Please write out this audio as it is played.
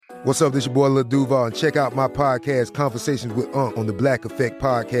What's up, this your boy Lil Duval, and check out my podcast, Conversations with Unc, on the Black Effect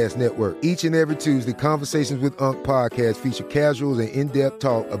Podcast Network. Each and every Tuesday, Conversations with Unc podcast feature casuals and in-depth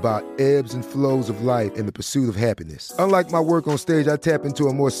talk about ebbs and flows of life and the pursuit of happiness. Unlike my work on stage, I tap into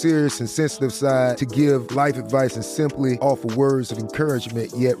a more serious and sensitive side to give life advice and simply offer words of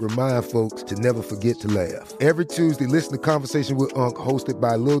encouragement, yet remind folks to never forget to laugh. Every Tuesday, listen to Conversations with Unc, hosted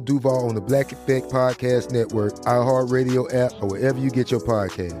by Lil Duval on the Black Effect Podcast Network, iHeartRadio app, or wherever you get your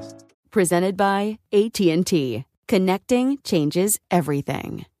podcasts. Presented by AT&T. Connecting changes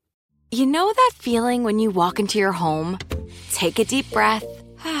everything. You know that feeling when you walk into your home, take a deep breath,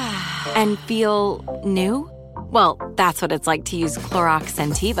 and feel new? Well, that's what it's like to use Clorox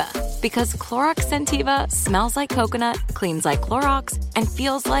Scentiva. Because Clorox Scentiva smells like coconut, cleans like Clorox, and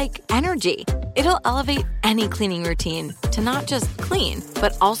feels like energy. It'll elevate any cleaning routine to not just clean,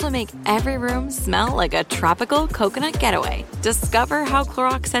 but also make every room smell like a tropical coconut getaway. Discover how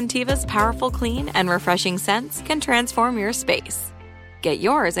Clorox Scentiva's powerful clean and refreshing scents can transform your space. Get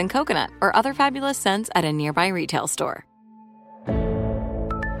yours in coconut or other fabulous scents at a nearby retail store.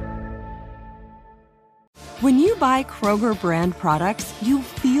 When you buy Kroger brand products, you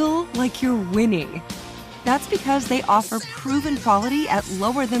feel like you're winning. That's because they offer proven quality at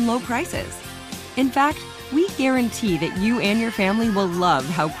lower than low prices. In fact, we guarantee that you and your family will love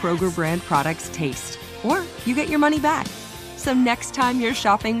how Kroger brand products taste, or you get your money back. So next time you're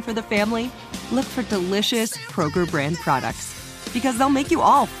shopping for the family, look for delicious Kroger brand products, because they'll make you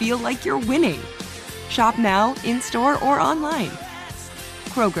all feel like you're winning. Shop now, in-store, or online.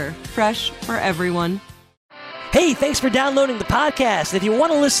 Kroger, fresh for everyone. Hey, thanks for downloading the podcast. If you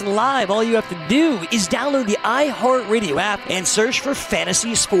want to listen live, all you have to do is download the iHeartRadio app and search for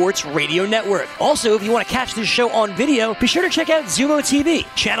Fantasy Sports Radio Network. Also, if you want to catch this show on video, be sure to check out Zumo TV,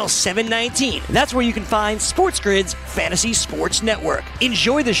 channel 719. That's where you can find Sports Grid's Fantasy Sports Network.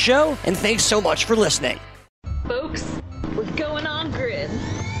 Enjoy the show, and thanks so much for listening. Folks, we're going on grid.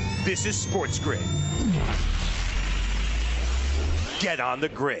 This is Sports Grid. Get on the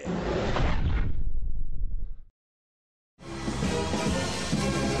grid.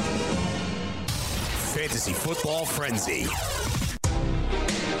 Fantasy Football Frenzy.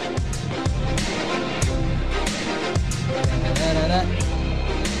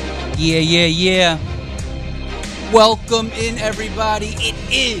 Yeah. Welcome in, everybody. It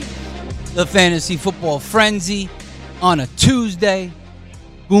is the Fantasy Football Frenzy on a Tuesday,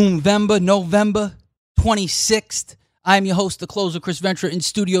 November 26th. I'm your host, the closer, Chris Ventura, in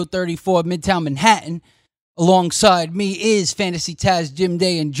Studio 34, Midtown Manhattan. Alongside me is Fantasy Taz, Jim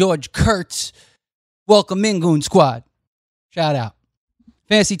Day, and George Kurtz. Welcome in, Goon Squad. Shout out.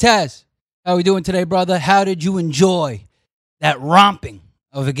 Fantasy Taz, how are we doing today, brother? How did you enjoy that romping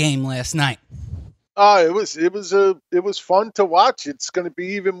of a game last night? It was fun to watch. It's going to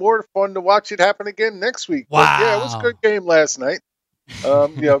be even more fun to watch it happen again next week. Wow. But yeah, it was a good game last night.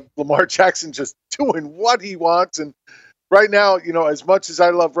 Lamar Jackson just doing what he wants. And right now, as much as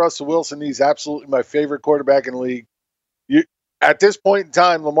I love Russell Wilson, he's absolutely my favorite quarterback in the league. At this point in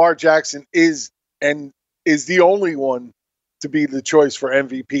time, Lamar Jackson is the only one to be the choice for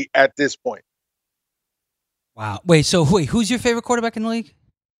MVP at this point. Wow. Wait, who's your favorite quarterback in the league?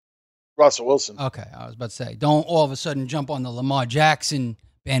 Russell Wilson. Okay, I was about to say, don't all of a sudden jump on the Lamar Jackson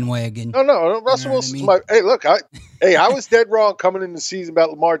bandwagon. No, Russell Wilson's my... Hey, look, I was dead wrong coming into the season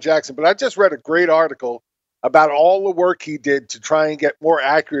about Lamar Jackson, but I just read a great article about all the work he did to try and get more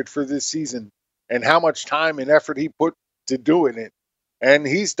accurate for this season and how much time and effort he put to doing it. And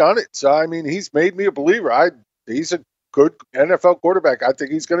he's done it. So, I mean, he's made me a believer. He's a good NFL quarterback. I think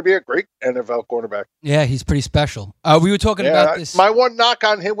he's going to be a great NFL quarterback. Yeah, he's pretty special. We were talking about this. My one knock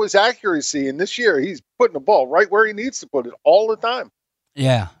on him was accuracy. And this year, he's putting the ball right where he needs to put it all the time.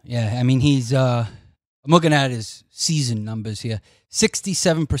 Yeah. I mean, he's I'm looking at his season numbers here.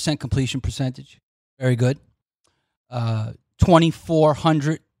 67% completion percentage. Very good.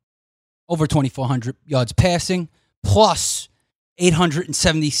 2,400, over 2,400 yards passing, plus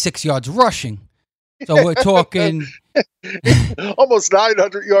 876 yards rushing. So we're talking almost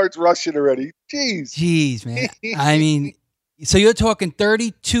 900 yards rushing already. Jeez, man. I mean, so you're talking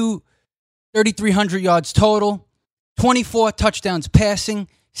 3,300 yards total, 24 touchdowns passing,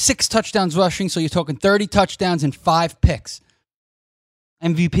 6 touchdowns rushing. So you're talking 30 touchdowns and 5 picks.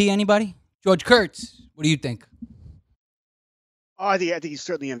 MVP, anybody? George Kurtz, what do you think? Oh, I think he's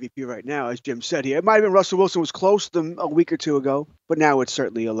certainly MVP right now, as Jim said here. It might have been Russell Wilson was close to them a week or two ago, but now it's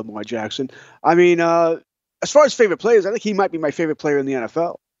certainly a Lamar Jackson. I mean, as far as favorite players, I think he might be my favorite player in the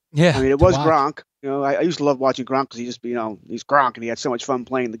NFL. Yeah. I mean, it was Gronk. I used to love watching Gronk because he's Gronk and he had so much fun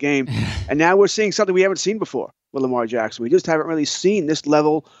playing the game. And now we're seeing something we haven't seen before. with Lamar Jackson. We just haven't really seen this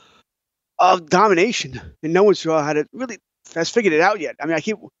level of domination, and no one's sure how to really has figured it out yet. I mean, I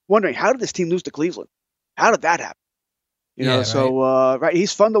keep wondering, how did this team lose to Cleveland? How did that happen? You know, so right,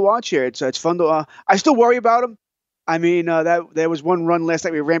 he's fun to watch here. It's fun to. I still worry about him. I mean, that there was one run last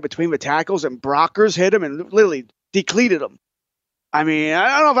night we ran between the tackles, and Brockers hit him and literally depleted him. I mean,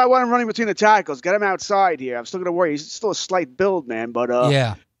 I don't know if I want him running between the tackles. Get him outside here. I'm still going to worry. He's still a slight build, man, but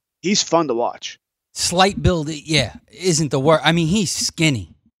he's fun to watch. Slight build, isn't the word. I mean, he's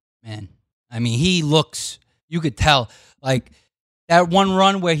skinny, man. I mean, he looks, you could tell, like that one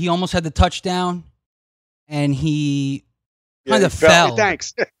run where he almost had the touchdown and he kind of fell. Hey,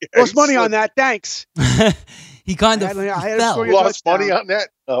 thanks. Lost money on that. Thanks. He kind of fell. Lost money on that?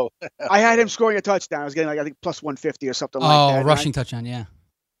 Oh. I had him scoring a touchdown. I was getting, like, I think, plus 150 or something like that. Oh, rushing touchdown, yeah.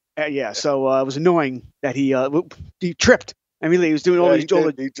 Yeah, so it was annoying that he tripped. I mean, he was doing all the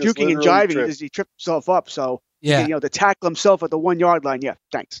juking and jiving. He tripped himself up. So, to tackle himself at the 1 yard line. Yeah,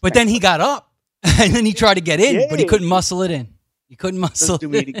 thanks. But then he got up, and then he tried to get in, but he couldn't muscle it in. He couldn't muscle it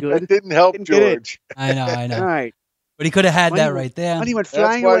in. That didn't help George. I know. All right. But he could have had that right there. When he went That's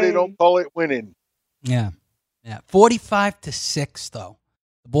flying why away. they don't call it winning. Yeah. 45-6, though.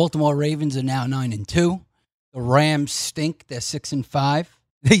 The Baltimore Ravens are now 9-2. The Rams stink. They're 6-5.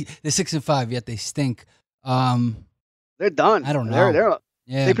 They're 6-5, yet they stink. They're done. I don't know.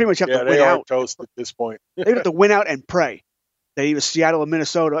 They pretty much have to win they are out. toast at this point. They have to win out and pray. They either Seattle or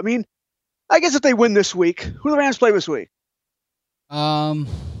Minnesota. I mean, I guess if they win this week, who do the Rams play this week? I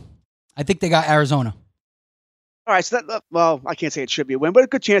think they got Arizona. All right, so I can't say it should be a win, but a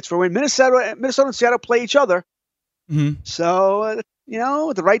good chance for a win. Minnesota and Seattle play each other. Mm-hmm. So, if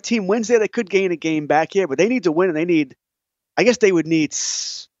the right team wins there, they could gain a game back here, but they need to win, and I guess they would need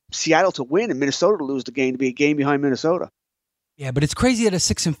Seattle to win and Minnesota to lose the game to be a game behind Minnesota. Yeah, but it's crazy that a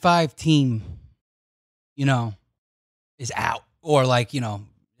 6-5 team, is out or is going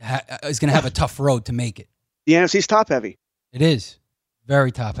to have a tough road to make it. The NFC's top heavy. It is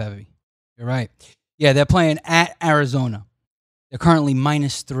very top heavy. You're right. Yeah, they're playing at Arizona. They're currently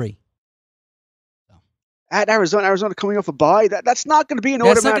 -3. So. At Arizona coming off a bye. That's not going to be an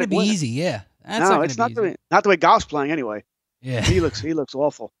That's automatic not going to be win. easy. Yeah, it's not the way Goff's playing anyway. Yeah, he looks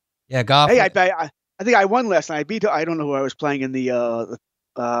awful. Yeah, Goff. Hey, I think I won last night. I don't know who I was playing in the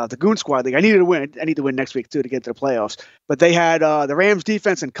Goon Squad League. I needed to win. I need to win next week too to get to the playoffs. But they had the Rams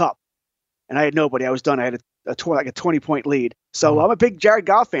defense and Cup, and I had nobody. I was done. I had a 20-point lead. So I'm a big Jared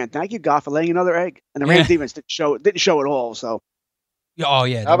Goff fan. Thank you, Goff, for laying another egg. And the Rams defense didn't show at all. So. Oh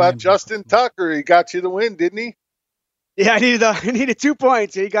yeah. How about Justin Tucker? He got you the win, didn't he? Yeah, I needed 2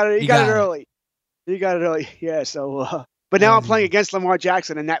 points. He got it. He got it early. He got it early. Yeah. So, but now I'm playing against Lamar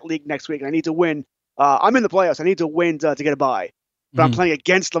Jackson in that league next week, and I need to win. I'm in the playoffs. I need to win to get a bye. But I'm playing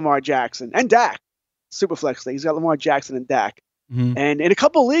against Lamar Jackson and Dak. Superflex league. He's got Lamar Jackson and Dak. Mm-hmm. And in a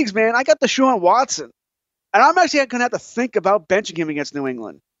couple of leagues, man, I got Deshaun Watson. And I'm actually going to have to think about benching him against New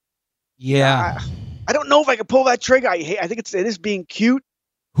England. Yeah. I don't know if I can pull that trigger. I think it is being cute.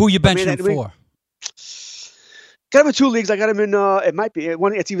 Who you benching him for? Got him in 2 leagues. I got him in, it might be,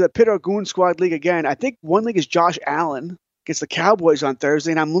 it's either the Pit or Goon Squad League again. I think one league is Josh Allen against the Cowboys on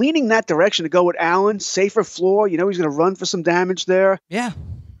Thursday, and I'm leaning that direction to go with Allen. Safer floor. He's going to run for some damage there. Yeah,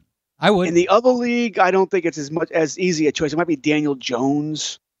 I would. In the other league, I don't think it's as easy a choice. It might be Daniel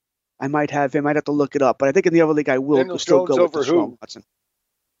Jones. I might have him. I'd have to look it up. But I think in the other league, I will still go with Deshaun Watson.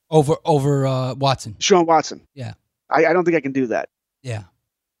 Over Watson. Deshaun Watson. Yeah. I don't think I can do that. Yeah.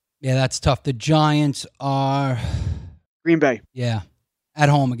 Yeah, that's tough. The Giants are... Green Bay. Yeah. At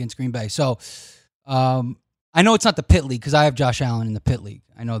home against Green Bay. So, I know it's not the Pit League because I have Josh Allen in the Pit League.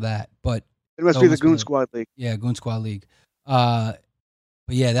 I know that. But it must be the Goon Squad League. Yeah, Goon Squad League. But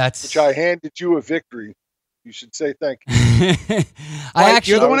yeah, that's... Which I handed you a victory. You should say thank you.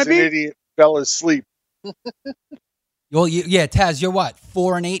 You're the one I beat? An idiot, fell asleep. Yeah, Taz, you're what,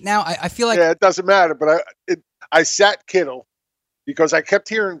 4-8 now? I feel like... Yeah, it doesn't matter, but I sat Kittle because I kept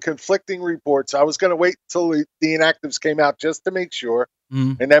hearing conflicting reports. I was going to wait until the inactives came out just to make sure,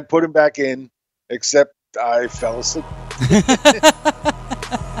 and then put him back in, except I fell asleep.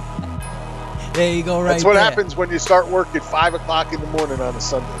 There you go, right That's what there. happens when you start work at 5 o'clock in the morning on a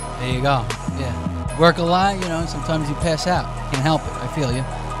Sunday. There you go. Yeah. Work a lot, sometimes you pass out. Can't help it. I feel you.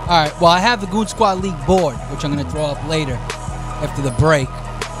 All right. Well, I have the Goon Squad League board, which I'm going to throw up later after the break.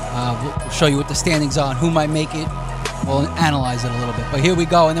 We'll show you what the standings are and who might make it. We'll analyze it a little bit. But here we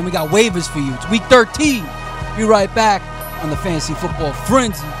go. And then we got waivers for you. It's week 13. Be right back on the Fantasy Football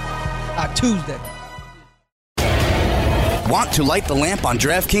Frenzy Tuesday. Want to light the lamp on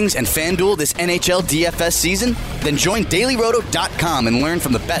DraftKings and FanDuel this NHL DFS season? Then join DailyRoto.com and learn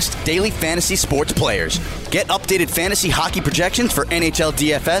from the best daily fantasy sports players. Get updated fantasy hockey projections for NHL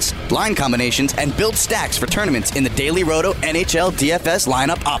DFS, line combinations, and build stacks for tournaments in the Daily Roto NHL DFS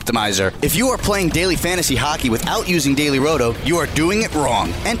Lineup Optimizer. If you are playing daily fantasy hockey without using Daily Roto, you are doing it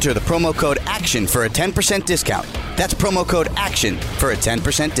wrong. Enter the promo code ACTION for a 10% discount. That's promo code ACTION for a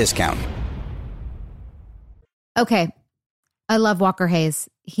 10% discount. Okay. I love Walker Hayes.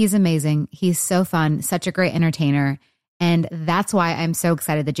 He's amazing. He's so fun, such a great entertainer. And that's why I'm so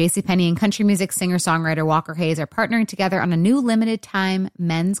excited that JCPenney and country music singer-songwriter Walker Hayes are partnering together on a new limited-time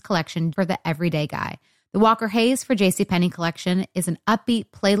men's collection for the everyday guy. The Walker Hayes for JCPenney collection is an upbeat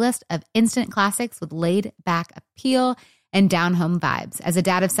playlist of instant classics with laid-back appeal and down-home vibes. As a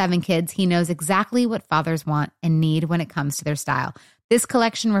dad of 7 kids, he knows exactly what fathers want and need when it comes to their style. This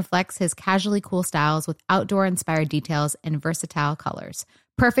collection reflects his casually cool styles with outdoor-inspired details and versatile colors.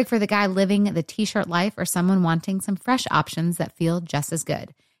 Perfect for the guy living the t-shirt life or someone wanting some fresh options that feel just as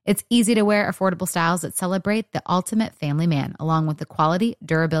good. It's easy to wear, affordable styles that celebrate the ultimate family man, along with the quality,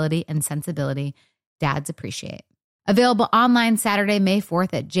 durability, and sensibility dads appreciate. Available online Saturday, May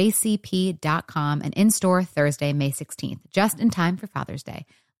 4th at jcp.com and in-store Thursday, May 16th, just in time for Father's Day.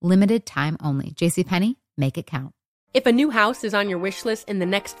 Limited time only. JCPenney, make it count. If a new house is on your wish list in the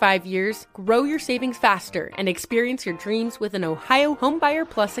next 5 years, grow your savings faster and experience your dreams with an Ohio Homebuyer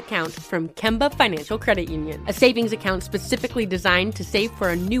Plus account from Kemba Financial Credit Union. A savings account specifically designed to save for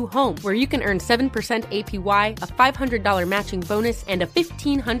a new home where you can earn 7% APY, a $500 matching bonus, and a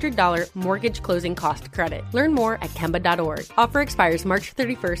 $1,500 mortgage closing cost credit. Learn more at Kemba.org. Offer expires March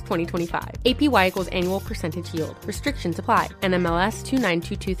 31st, 2025. APY equals annual percentage yield. Restrictions apply. NMLS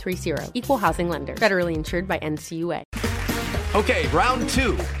 292230. Equal housing lender. Federally insured by NCUA. Okay, round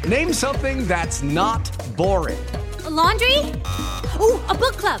 2. Name something that's not boring. A laundry? Ooh, a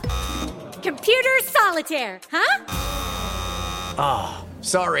book club. Computer solitaire, huh? Ah, oh,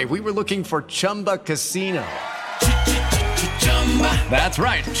 sorry, we were looking for Chumba Casino. That's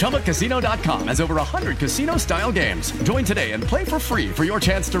right, ChumbaCasino.com has over 100 casino-style games. Join today and play for free for your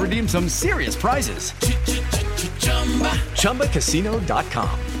chance to redeem some serious prizes.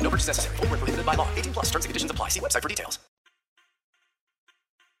 ChumbaCasino.com. No purchase necessary. Void where prohibited by law. 18 plus. Terms and conditions apply. See website for details.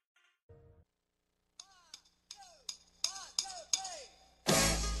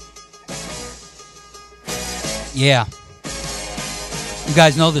 Yeah. You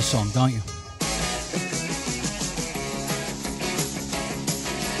guys know this song, don't you?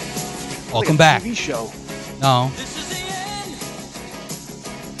 Welcome back. TV show. No.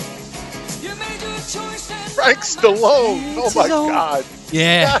 Frank Stallone. Oh my God.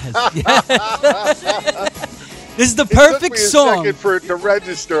 Yeah. This is the perfect song. It took me a second for it to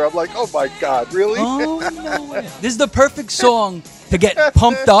register. I'm like, oh my God, really? Oh, no way. This is the perfect song to get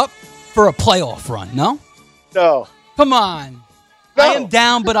pumped up for a playoff run, no? No. Come on. No. I am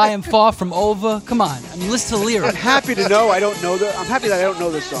down, but I am far from over. Come on. I mean, listen to the lyrics. I'm happy to know I don't know that. I'm happy that I don't know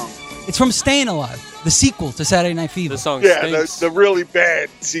this song. It's from Staying Alive, the sequel to Saturday Night Fever. The song the really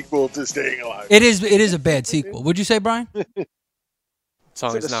bad sequel to Staying Alive. It is a bad sequel. Would you say, Brian? The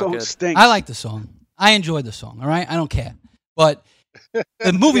song is not good. Stinks. I like the song. I enjoyed the song, all right? I don't care. But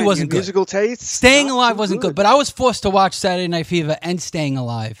the movie wasn't good. Musical taste? Staying Alive wasn't good, but I was forced to watch Saturday Night Fever and Staying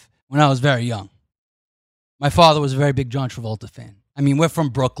Alive when I was very young. My father was a very big John Travolta fan. I mean, we're from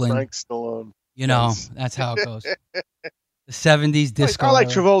Brooklyn. Frank Stallone. You know, that's how it goes. The 70s disco. I like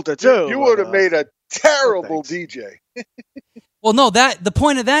Travolta, too. You would have made a terrible DJ. Well, no, the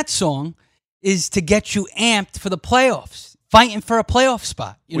point of that song is to get you amped for the playoffs, fighting for a playoff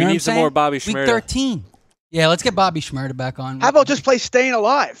spot. You know what I'm saying? We need some more Bobby Week Shmurda. 13. Yeah, let's get Bobby Shmurda back on. How about just play Staying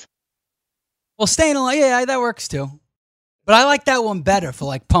Alive? Well, Staying Alive, yeah, that works too. But I like that one better for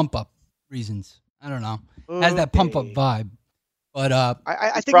like pump-up reasons. I don't know. It has that pump-up vibe. But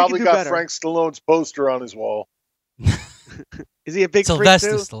I think probably we can do got better. Frank Stallone's poster on his wall. Is he a big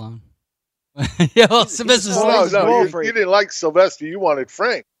Sylvester freak too? Stallone. Yeah, well, Sylvester Stallone. No, you didn't like Sylvester. You wanted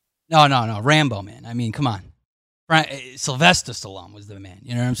Frank. No, Rambo, man. I mean, come on. Sylvester Stallone was the man.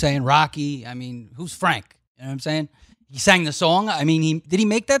 You know what I'm saying? Rocky. I mean, who's Frank? You know what I'm saying? He sang the song. I mean, did he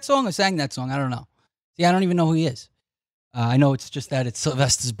make that song or sang that song? I don't know. See, I don't even know who he is. I know it's just that it's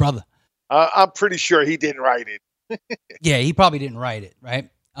Sylvester's brother. I'm pretty sure he didn't write it. Yeah, he probably didn't write it, right?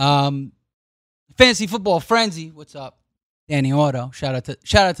 Fantasy Football Frenzy, what's up? Danny Otto, shout out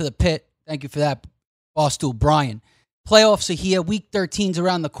to the pit. Thank you for that, Barstool Brian. Playoffs are here. Week 13's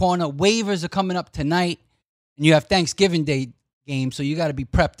around the corner. Waivers are coming up tonight, and you have Thanksgiving Day games, so you got to be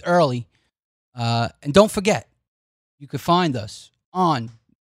prepped early. And don't forget, you can find us on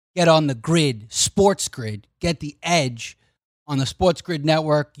Get on the Grid, Sports Grid, Get the Edge on the Sports Grid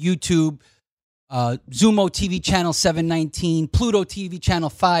Network, YouTube, Zumo TV channel 719, Pluto TV channel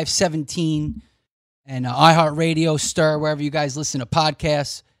 517, and iHeartRadio, Stir, wherever you guys listen to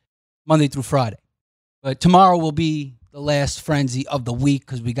podcasts, Monday through Friday. But tomorrow will be the last frenzy of the week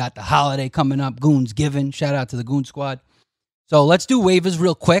because we got the holiday coming up, Goons Given. Shout out to the Goon Squad. So let's do waivers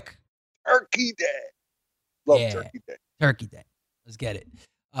real quick. Turkey Day. Love Turkey Day. Turkey Day. Let's get it.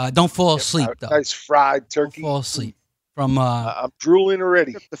 Don't fall asleep, though. Nice fried turkey. Don't fall asleep. From I'm drooling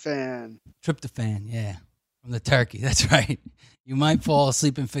already. Tryptophan, yeah. From the turkey. That's right. You might fall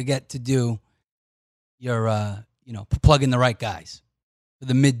asleep and forget to do your, plug in the right guys for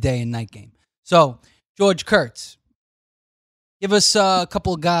the midday and night game. So, George Kurtz, give us a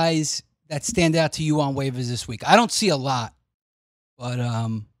couple of guys that stand out to you on waivers this week. I don't see a lot, but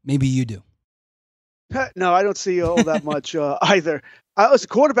maybe you do. No, I don't see all that much either. The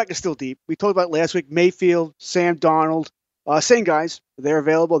quarterback is still deep. We talked about it last week. Mayfield, Sam Darnold, same guys. They're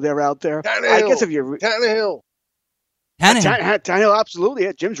available. They're out there. Tannehill. I guess if you're Tannehill, absolutely.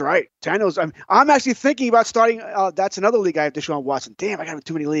 Yeah, Jim's right. Tannehill's. I'm actually thinking about starting. That's another league I have Deshaun Watson. Damn, I got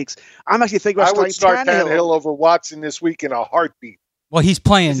too many leagues. I'm actually thinking about I would starting start Tannehill over Watson this week in a heartbeat. Well, he's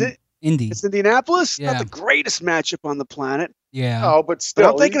playing Indy. It's Indianapolis. Yeah. Not the greatest matchup on the planet. Yeah. No, but still,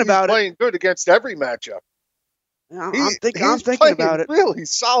 I'm thinking about he's playing good against every matchup. I'm thinking about it. Really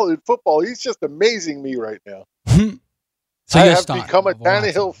solid football. He's just amazing me right now. So I you're have become a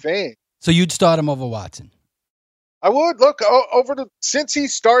Tannehill fan. So you'd start him over Watson? I would. Look, since he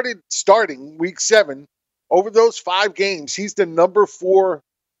started starting week 7, over those 5 games, he's the number 4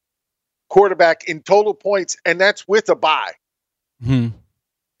 quarterback in total points, and that's with a bye. Mm-hmm.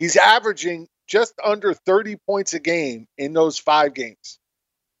 He's averaging just under 30 points a game in those 5 games.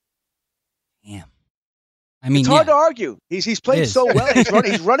 Damn. I mean, it's hard to argue. He's played so well.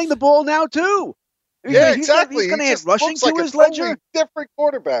 He's running the ball now too. Exactly. He's going to add rushing like to his ledger. Totally different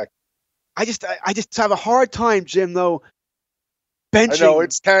quarterback. I just have a hard time, Jim. Though benching. I know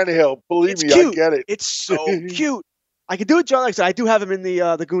it's Tannehill. Believe me, cute. I get it. It's so cute. I can do it, John. Like I said, I do have him in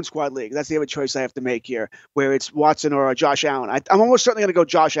the Goon Squad League. That's the other choice I have to make here, where it's Watson or Josh Allen. I'm almost certainly going to go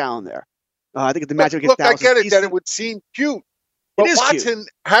Josh Allen there. I think the matchup against Dallas. I get it that it would seem cute. But Watson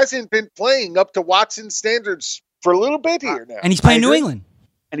hasn't been playing up to Watson's standards for a little bit here now. And he's playing New England.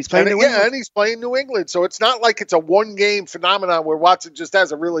 And he's playing New England. Yeah, and he's playing New England. So it's not like it's a one-game phenomenon where Watson just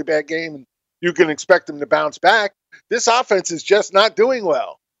has a really bad game and you can expect him to bounce back. This offense is just not doing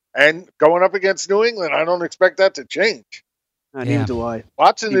well. And going up against New England, I don't expect that to change. Neither do I.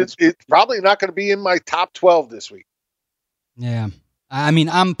 Watson is probably not going to be in my top 12 this week. Yeah. I mean,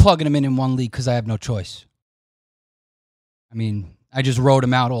 I'm plugging him in one league because I have no choice. I mean, I just rode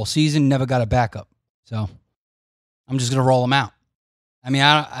him out all season, never got a backup. So I'm just going to roll him out. I mean,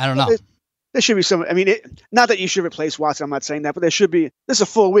 I don't know. There should be some. I mean, not that you should replace Watson. I'm not saying that, but there should be. This is a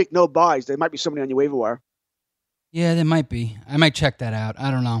full week, no buys. There might be somebody on your waiver wire. Yeah, there might be. I might check that out.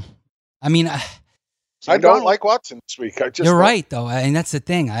 I don't know. I mean, I don't like Watson this week. You're right, though. And that's the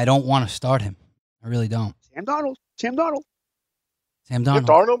thing. I don't want to start him. I really don't. Sam Darnold. Yeah,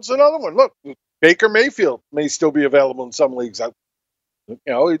 Darnold's another one. Look, Baker Mayfield may still be available in some leagues.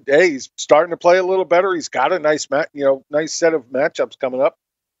 He's starting to play a little better. He's got a nice set of matchups coming up.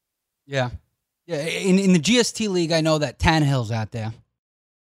 Yeah. In the GST league, I know that Tannehill's out there.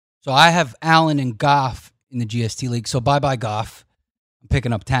 So I have Allen and Goff in the GST league. So bye Goff. I'm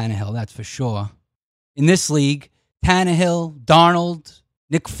picking up Tannehill, that's for sure. In this league, Tannehill, Darnold,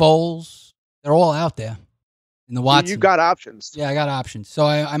 Nick Foles, they're all out there. In the Watson. You got options. Yeah, I got options. So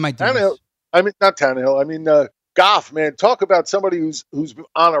I might do Tannehill. this. I mean, not Tannehill. I mean, Goff, man. Talk about somebody who's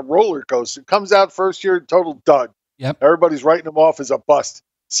on a roller coaster. Comes out first year, total dud. Yep. Everybody's writing him off as a bust.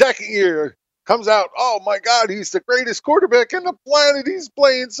 Second year, comes out, oh my God, he's the greatest quarterback on the planet. He's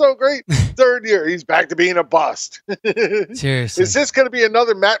playing so great. Third year, he's back to being a bust. Seriously. Is this going to be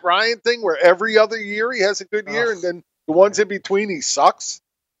another Matt Ryan thing where every other year he has a good year and then the ones in between he sucks?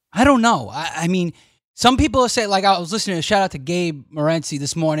 I don't know. I mean, some people say, like I was listening to shout out to Gabe Morency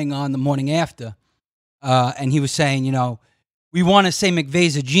this morning on the morning after, and he was saying, we want to say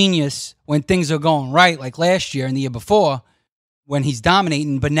McVay's a genius when things are going right, like last year and the year before when he's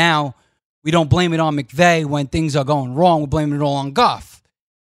dominating, but now we don't blame it on McVay when things are going wrong. We're blaming it all on Goff,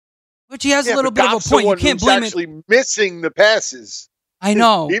 which he has a little bit of a point. You can't blame actually missing the passes. I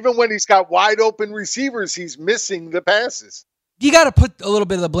know. Even when he's got wide open receivers, he's missing the passes. You got to put a little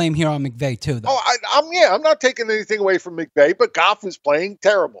bit of the blame here on McVay too, though. Oh, I'm not taking anything away from McVay, but Goff is playing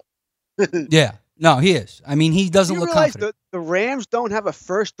terrible. Yeah. No, he is. I mean, he doesn't look confident. The Rams don't have a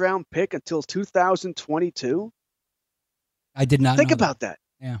first-round pick until 2022? I did not think about that.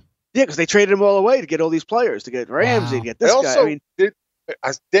 Yeah. Yeah, because they traded him all away to get all these players, to get Ramsey, to get this guy.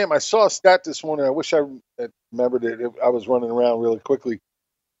 I saw a stat this morning. I wish I remembered it. I was running around really quickly.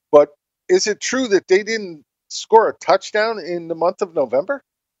 But is it true that they didn't score a touchdown in the month of November?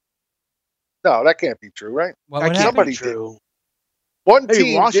 No, that can't be true, right? Somebody did. One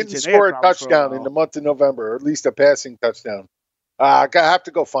team didn't score a touchdown in the month of November, or at least a passing touchdown. I have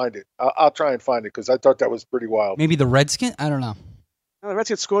to go find it. I'll try and find it because I thought that was pretty wild. Maybe the Redskins? I don't know. No, the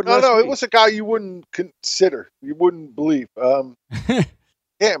Redskins scored last week. It was a guy you wouldn't consider. You wouldn't believe. Damn,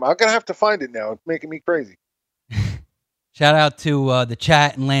 I'm going to have to find it now. It's making me crazy. Shout out to the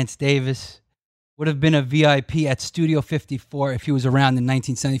chat and Lance Davis. Would have been a VIP at Studio 54 if he was around in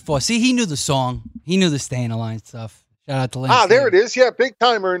 1974. See, he knew the song. He knew the Staying Alive stuff. Shout out to Lance there it is. Yeah, Big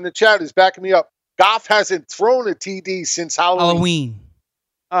Timer in the chat is backing me up. Goff hasn't thrown a TD since Halloween.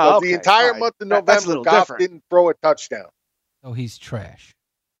 The entire month of November, Goff didn't throw a touchdown. So he's trash.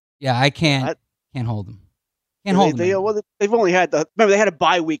 Yeah, I can't hold him. Can't hold him. Well, they've only had remember they had a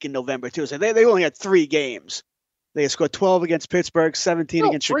bye week in November too, so they only had 3 games. They scored 12 against Pittsburgh, 17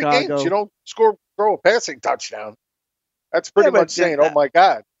 against 3 Chicago. Games. You don't throw a passing touchdown. That's pretty much saying, "Oh my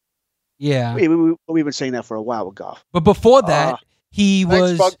God." Yeah, we've been saying that for a while with Goff. But before that, he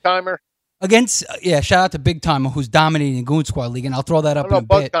was Bug Timer against. Shout out to Big Timer who's dominating Goon Squad League, and I'll throw that up in a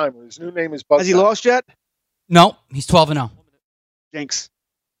Bug bit. Timer. His new name is Bug. Has he lost yet? No, he's 12-0. Jinx.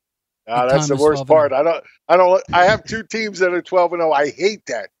 That's the worst part. I have 2 teams that are 12-0. I hate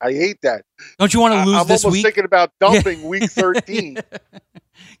that. Don't you want to lose this week? I'm almost thinking about dumping week 13.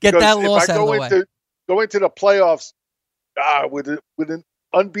 Get that loss out of the way. Go into the playoffs with an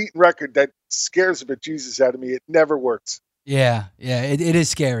unbeaten record that scares the bejesus out of me. It never works. Yeah, it is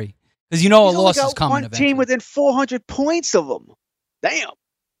scary because a loss is coming. One team within 400 points of them. Damn.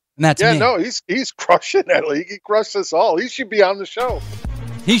 And that's me. No, he's crushing that league. He crushed us all. He should be on the show.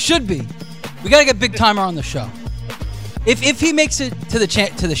 He should be. We got to get Big Timer on the show. If he makes it to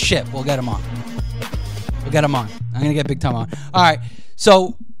the ship, we'll get him on. I'm gonna get Big Timer on. All right.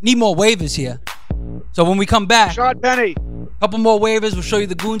 So need more waivers here. So when we come back, Rashad Penny. A couple more waivers. We'll show you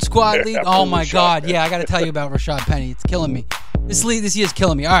the Goon Squad League. Oh my God. Yeah, I got to tell you about Rashad Penny. It's killing me. This year's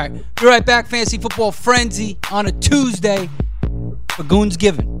killing me. All right. Be right back. Fantasy Football Frenzy on a Tuesday for Goons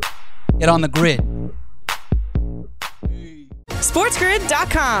Given. Get on the grid.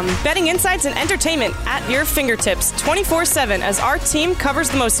 SportsGrid.com. Betting insights and entertainment at your fingertips 24/7 as our team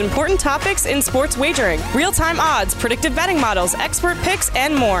covers the most important topics in sports wagering. Real-time odds, predictive betting models, expert picks,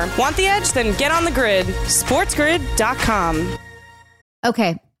 and more. Want the edge? Then get on the grid. SportsGrid.com.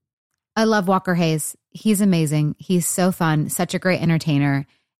 Okay. I love Walker Hayes. He's amazing. He's so fun, such a great entertainer.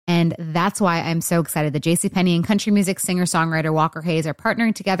 And that's why I'm so excited that JCPenney and country music singer-songwriter Walker Hayes are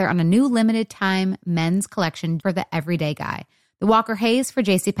partnering together on a new limited-time men's collection for the everyday guy. The Walker Hayes for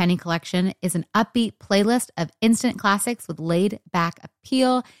JCPenney collection is an upbeat playlist of instant classics with laid-back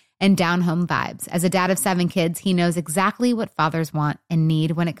appeal and down-home vibes. As a dad of 7 kids, he knows exactly what fathers want and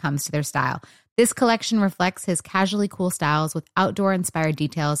need when it comes to their style. This collection reflects his casually cool styles with outdoor-inspired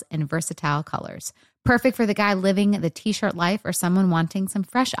details and versatile colors. Perfect for the guy living the t-shirt life or someone wanting some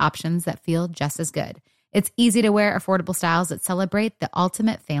fresh options that feel just as good. It's easy to wear, affordable styles that celebrate the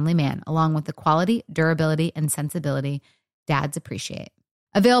ultimate family man, along with the quality, durability, and sensibility dads appreciate.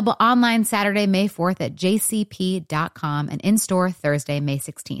 Available online Saturday, May 4th at jcp.com and in-store Thursday, May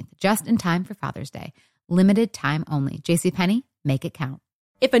 16th, just in time for Father's Day. Limited time only. JCPenney, make it count.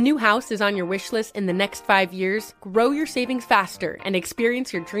 If a new house is on your wish list in the next 5 years, grow your savings faster and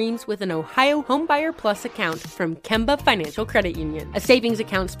experience your dreams with an Ohio Homebuyer Plus account from Kemba Financial Credit Union. A savings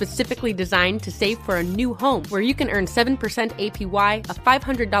account specifically designed to save for a new home where you can earn 7% APY,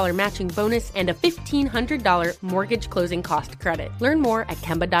 a $500 matching bonus, and a $1,500 mortgage closing cost credit. Learn more at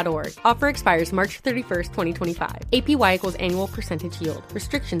Kemba.org. Offer expires March 31st, 2025. APY equals annual percentage yield.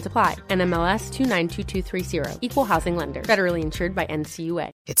 Restrictions apply. NMLS 292230. Equal housing lender. Federally insured by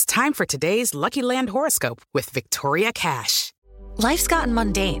NCUA. It's time for today's Lucky Land horoscope with Victoria Cash. Life's gotten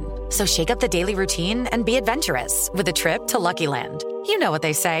mundane, so shake up the daily routine and be adventurous with a trip to Lucky Land. You know what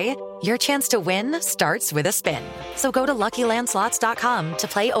they say, your chance to win starts with a spin. So go to LuckyLandSlots.com to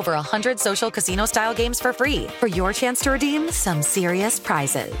play over 100 social casino-style games for free for your chance to redeem some serious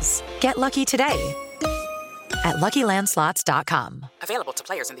prizes. Get lucky today at LuckyLandSlots.com. Available to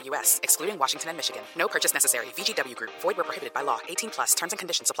players in the U.S., excluding Washington and Michigan. No purchase necessary. VGW Group. Void where prohibited by law. 18+. Terms and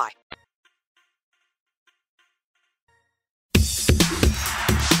conditions apply.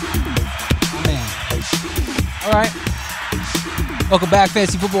 Man. All right. Welcome back,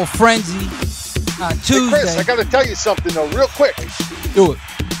 Fantasy Football Frenzy. Tuesday. Hey Chris, I got to tell you something, though, real quick. Do it.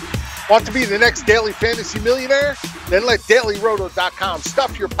 Want to be the next daily fantasy millionaire? Then let DailyRoto.com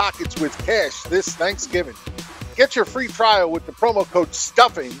stuff your pockets with cash this Thanksgiving. Get your free trial with the promo code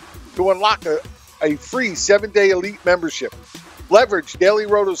STUFFING to unlock a free 7-day elite membership. Leverage Daily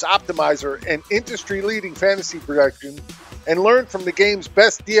Roto's optimizer and industry-leading fantasy production and learn from the game's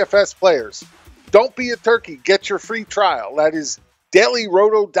best DFS players. Don't be a turkey. Get your free trial. That is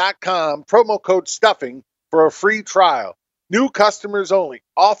DailyRoto.com, promo code STUFFING for a free trial. New customers only.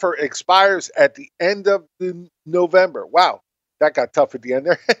 Offer expires at the end of November. Wow, that got tough at the end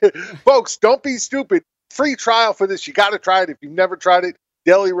there. Folks, don't be stupid. Free trial for this. You got to try it if you've never tried it.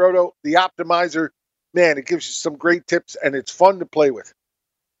 Daily Roto, the optimizer. Man, it gives you some great tips, and it's fun to play with.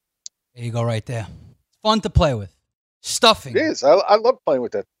 There you go right there. It's fun to play with. Stuffing. It is. I love playing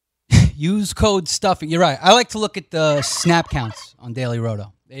with that. Use code STUFFING. You're right. I like to look at the snap counts on Daily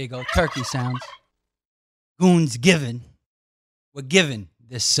Roto. There you go. Turkey sounds. Goons given. We're given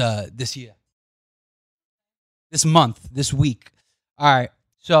this year. This month. This week. All right.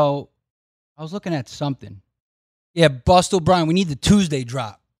 So I was looking at something. Yeah, Bustle Brian, we need the Tuesday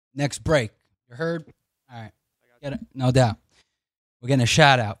drop. Next break. You heard? All right. Get it? No doubt. We're getting a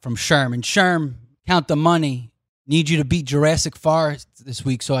shout out from Sherm. Sherm, count the money. Need you to beat Jurassic Forest this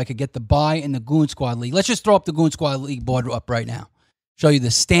week so I could get the bye in the Goon Squad League. Let's just throw up the Goon Squad League board up right now. Show you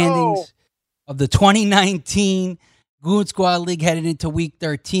the standings of the 2019 Goon Squad League headed into Week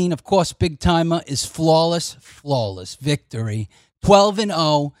 13. Of course, Big Timer is flawless victory.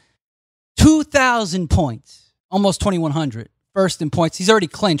 12-0, 2,000 points, almost 2,100. First in points. He's already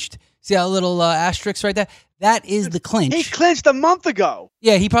clinched. See that little asterisk right there? That is the clinch. He clinched a month ago.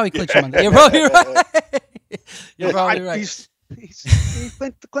 Yeah, he probably clinched a month ago. You're probably right. You're probably right. He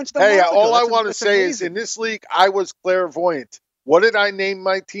clinched a month ago. All I want to say is, in this league, I was clairvoyant. What did I name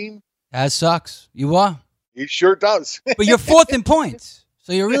my team? That sucks. You are. He sure does. But you're fourth in points,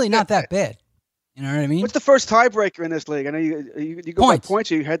 so you're really not that bad. You know what I mean? What's the first tiebreaker in this league? I know you go points. by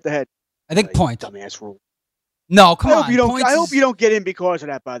points or you head-to-head? I think points. Dumbass rule. No, come on. I hope you don't get in because of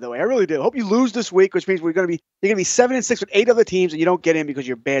that, by the way. I really do. I hope you lose this week, which means you're going to be 7-6 with 8 other teams, and you don't get in because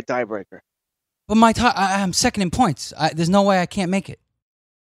you're a bad tiebreaker. But I'm second in points. There's no way I can't make it.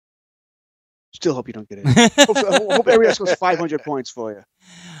 Still hope you don't get in. hope everybody else goes 500 points for you.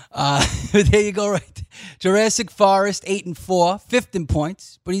 There you go, right. Jurassic Forest, 8-4, fifth in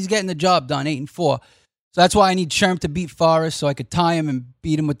points, but he's getting the job done, 8-4. So that's why I need Sherm to beat Forrest so I could tie him and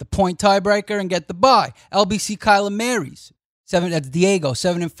beat him with the point tiebreaker and get the bye. LBC Kyler Marys, that's Diego,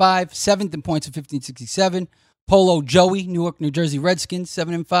 7-5, seventh in points at 1567. Polo Joey, Newark, New Jersey Redskins,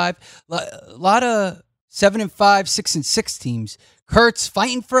 7-5. A lot of 7-5, 6-6 teams. Kurtz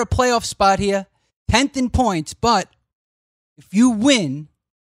fighting for a playoff spot here, 10th in points, but if you win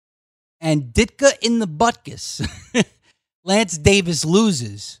and Ditka in the Butkus, Lance Davis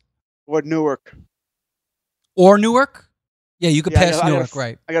loses. Or Newark. Or Newark? Yeah, you could pass Newark,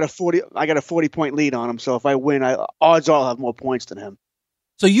 right? I got a 40-point lead on him, so if I win, odds are I'll have more points than him.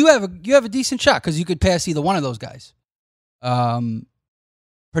 So you have a decent shot because you could pass either one of those guys,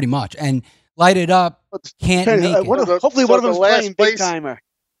 pretty much. And light it up, can't make it. Hopefully one of them's playing Big Timer.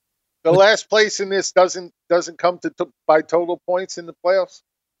 The last place in this doesn't come by total points in the playoffs?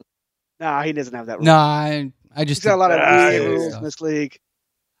 Nah, he doesn't have that rule. No, I just... He's got a lot of rules in this league.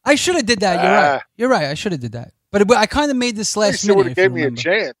 I should have did that. You're right. You're right. I should have did that. But I kind of made this last minute. You would have gave me a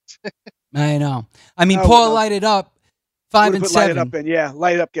chance. I know. I mean, Paul lighted up 5 and 7. Light it up in. Yeah,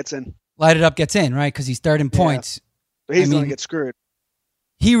 light it up gets in. Light it up gets in, right? Because he's third in points. So he's going to get screwed.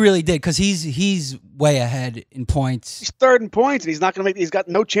 He really did because he's way ahead in points. He's third in points, and he's not going to make. He's got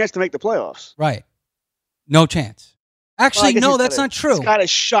no chance to make the playoffs. Right. No chance. Actually, no, that's not true. He's got a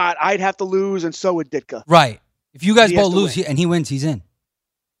shot. I'd have to lose, and so would Ditka. Right. If you guys both lose and he wins, he's in.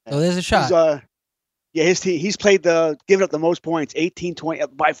 So there's a shot. His team. He's played given up the most points,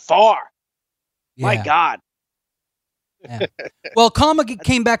 18-20 by far. Yeah. My God. Yeah. Well, karma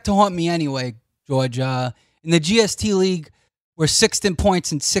came back to haunt me anyway, George. In the GST League, we're 6th in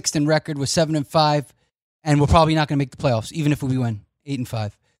points and 6th in record. We're 7-5, and we're probably not going to make the playoffs, even if we win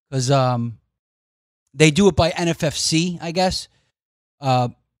 8-5, because they do it by NFFC, I guess.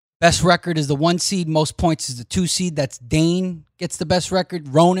 Best record is the 1 seed. Most points is the 2 seed. That's Dane gets the best record.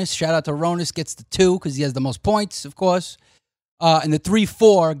 Ronus, shout out to Ronus, gets the 2 because he has the most points, of course. And the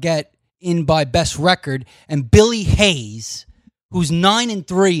 3-4 get in by best record. And Billy Hayes, who's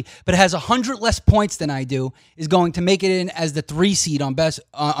 9-3 but has 100 less points than I do, is going to make it in as the 3 seed on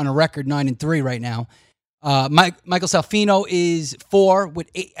on a record 9-3 right now. Michael Salfino is 4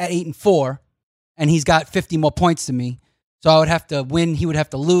 at 8-4, and he's got 50 more points than me. So I would have to win, he would have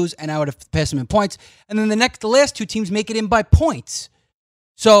to lose, and I would have to pass him in points. And then the last 2 teams make it in by points.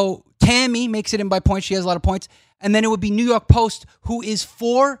 So Tammy makes it in by points. She has a lot of points. And then it would be New York Post, who is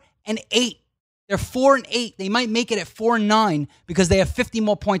 4-8. They're 4-8. They might make it at 4-9 because they have 50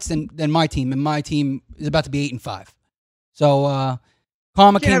 more points than my team, and my team is about to be 8-5. So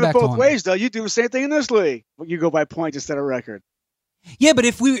karma came back to both ways, though. You do the same thing in this league. You go by points instead of record. Yeah, but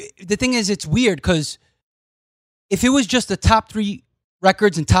the thing is, it's weird because if it was just the top 3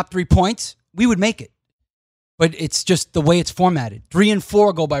 records and top 3 points, we would make it. But it's just the way it's formatted. 3 and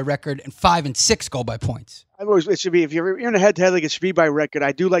 4 go by record, and 5 and 6 go by points. It should be, if you're in a head-to-head league, it should be by record.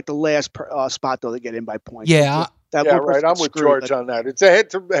 I do like the last spot, though, to get in by points. Yeah. Right. I'm with George on that. It's a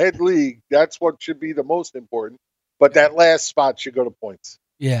head-to-head league. That's what should be the most important. But that last spot should go to points.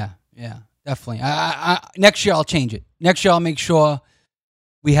 Yeah, definitely. Next year, I'll change it. Next year, I'll make sure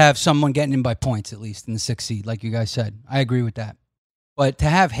we have someone getting in by points, at least in the 6th seed, like you guys said. I agree with that. But to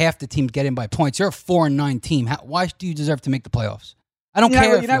have half the teams get in by points, you're a 4-9 team. Why do you deserve to make the playoffs? I don't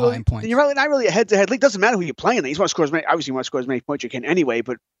care if you're high in points. You're not really a head-to-head league. Doesn't matter who you're playing. You want to score as many. Obviously, you want to score as many points you can anyway.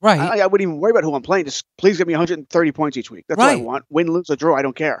 But right, I wouldn't even worry about who I'm playing. Just please give me 130 points each week. That's what I want. Win, lose, or draw. I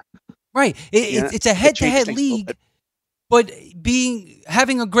don't care. Right. It's a head-to-head league, but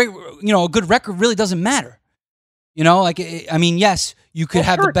having a good record really doesn't matter. Yes, you could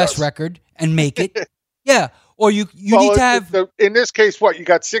have the best record and make it. Yeah. Or you need to have... in this case, you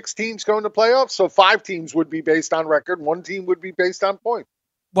got 6 teams going to playoffs? So 5 teams would be based on record, and 1 team would be based on points.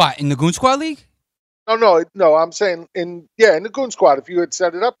 What, in the Goon Squad League? No, I'm saying in the Goon Squad, if you had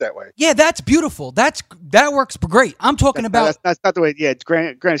set it up that way. Yeah, that's beautiful. That works great. I'm talking about... That's not the way... Yeah,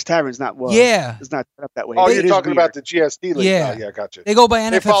 Grant's Tavern's not... It's not set up that way. Oh, you're talking about the GSD League. Yeah, gotcha. They go by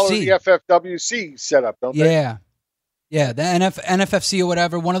NFFC. They follow the FFWC setup, don't they? Yeah, the NFFC or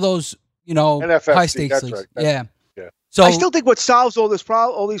whatever, one of those... NFFC, high stakes leagues. Right. Yeah. So I still think what solves all these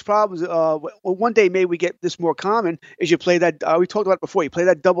problems, one day maybe we get this more common, is you play that. We talked about it before. You play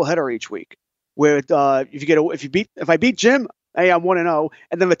that doubleheader each week, where if I beat Jim, hey, I'm 1-0,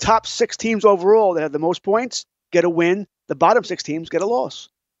 and then the top 6 teams overall that have the most points get a win. The bottom 6 teams get a loss.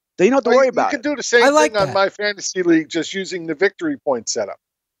 Then you don't have to worry about it. You can do the same thing on my fantasy league, just using the victory point setup.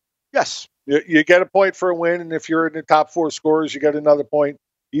 Yes, you get a point for a win, and if you're in the top 4 scorers, you get another point.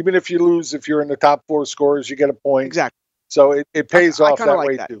 Even if you lose, if you're in the top 4 scorers, you get a point. Exactly. So it pays off that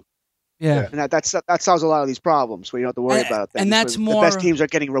way too. Yeah. And that solves a lot of these problems where you don't have to worry about things. And that's more... The best teams are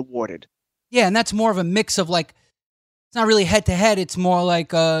getting rewarded. Yeah, and that's more of a mix of it's not really head-to-head. It's more like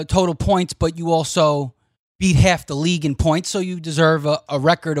total points, but you also beat half the league in points, so you deserve a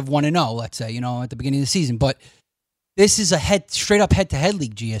record of 1-0, let's say, at the beginning of the season. But this is a straight-up head-to-head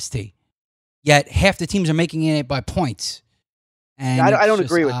league, GST. Yet half the teams are making it by points. And I don't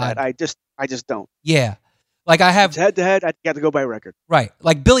agree with that. I just don't. Yeah. I have head-to-head, I got to go by record. Right.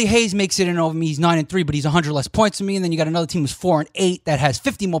 Billy Hayes makes it in over me. He's 9-3, but he's 100 less points than me. And then you got another team who's 4-8 that has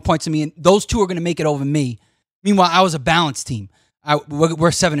 50 more points than me. And those 2 are going to make it over me. Meanwhile, I was a balanced team. We're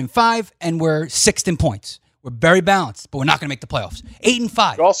 7-5, and we're 6th in points. We're very balanced, but we're not going to make the playoffs.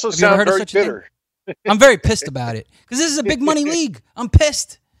 8-5. You also sound very bitter. I'm very pissed about it because this is a big money league. I'm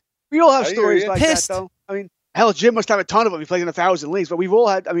pissed. We all have stories like that, though. I mean, hell, Jim must have a ton of them. He plays in 1,000 leagues, but we've all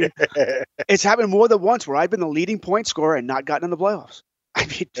had. I mean, it's happened more than once where I've been the leading point scorer and not gotten in the playoffs. I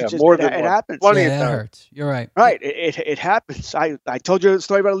mean, it happens. That hurts. You're right. Right, it happens. I told you a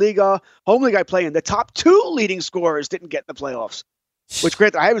story about a league, home league I play in. The top 2 leading scorers didn't get in the playoffs. Which,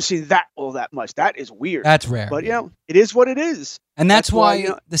 granted, I haven't seen that much. That is weird. That's rare. But it is what it is. And that's why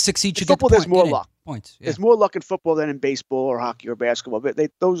the 6 seed should get the football. There's more luck. Points. Yeah. There's more luck in football than in baseball or hockey or basketball. But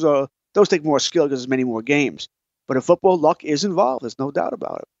those take more skill because there's many more games. But in football, luck is involved. There's no doubt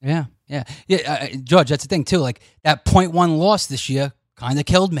about it. Yeah. George, that's the thing too. That 0.1 loss this year kind of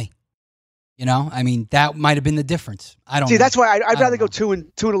killed me. I mean, that might have been the difference. I don't know. That's why I'd rather go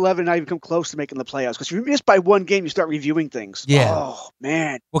 2-11 and not even come close to making the playoffs. Because if you miss by 1 game, you start reviewing things. Yeah. Oh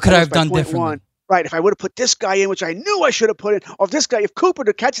man, what could I have done differently? Right. If I would have put this guy in, which I knew I should have put in, or if Cooper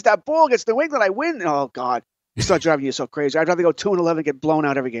catches that ball against New England, I win. Oh God. You start driving you so crazy. I'd rather go 2-11 and get blown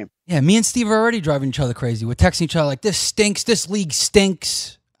out every game. Yeah, me and Steve are already driving each other crazy. We're texting each other like, this stinks. This league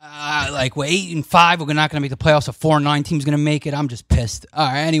stinks. We're 8-5. We're not going to make the playoffs. A 4-9 team's going to make it. I'm just pissed. All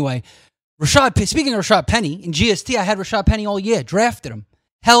right, anyway. Speaking of Rashad Penny, in GST, I had Rashad Penny all year. Drafted him.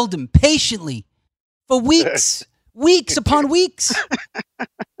 Held him patiently for weeks. Weeks upon weeks.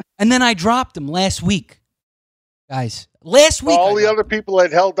 And then I dropped him last week. Guys, last week. All the other people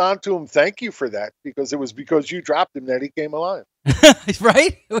that held on to him, thank you for that, because it was because you dropped him that he came alive.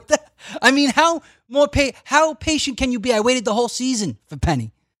 Right? I mean, how patient can you be? I waited the whole season for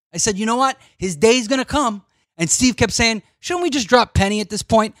Penny. I said, you know what? His day's going to come. And Steve kept saying, shouldn't we just drop Penny at this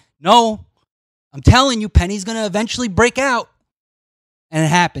point? No. I'm telling you, Penny's going to eventually break out. And it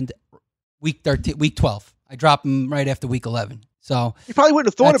happened. week 13, week 12. I dropped him right after week 11. So you probably wouldn't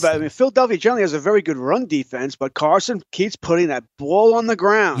have thought about it. I mean, Philadelphia generally has a very good run defense, but Carson keeps putting that ball on the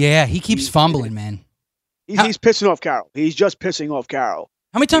ground. Yeah, he keeps fumbling, man. He's pissing off Carroll. He's just pissing off Carroll.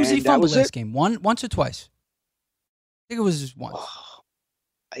 How many times did he fumble last game? Once or twice? I think it was just once.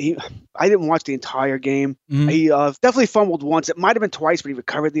 I didn't watch the entire game. Mm-hmm. He definitely fumbled once. It might have been twice, but he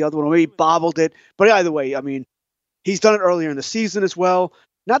recovered the other one. Or maybe bobbled it. But either way, I mean, he's done it earlier in the season as well.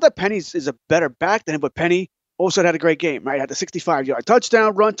 Not that Penny is a better back than him, but Penny also had a great game, right? Had the 65-yard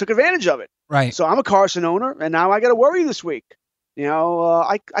touchdown run, took advantage of it. Right. So I'm a Carson owner, and now I got to worry this week. You know,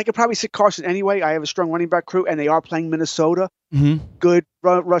 I could probably sit Carson anyway. I have a strong running back crew, and they are playing Minnesota. Mm-hmm. Good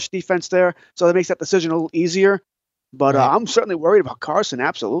rush defense there. So that makes that decision a little easier. But I'm certainly worried about Carson,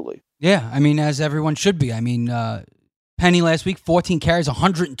 absolutely. Yeah, I mean, as everyone should be. I mean, Penny last week, 14 carries,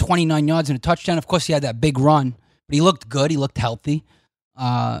 129 yards and a touchdown. Of course, he had that big run, but he looked good. He looked healthy.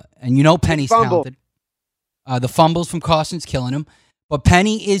 And you know Penny's talented. The fumbles from Carson's killing him. But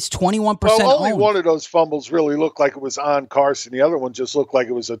Penny is 21% only owned. One of those fumbles really looked like it was on Carson. The other one just looked like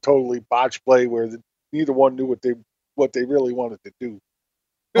it was a totally botched play where neither one knew what they really wanted to do.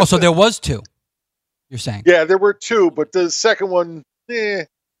 Oh, so there was 2, you're saying? Yeah, there were 2, but the second one, Yeah,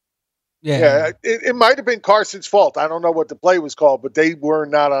 it might have been Carson's fault. I don't know what the play was called, but they were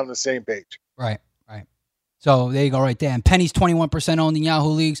not on the same page. Right. So there you go right there. And Penny's 21% owned in Yahoo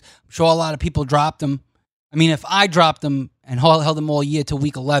leagues. I'm sure a lot of people dropped him. I mean, if I dropped him and held him all year to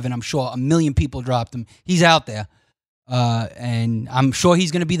week 11, I'm sure 1 million people dropped him. He's out there. And I'm sure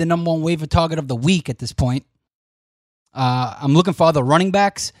he's going to be the number 1 waiver target of the week at this point. I'm looking for other running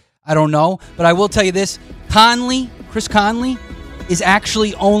backs. I don't know. But I will tell you this. Chris Conley, is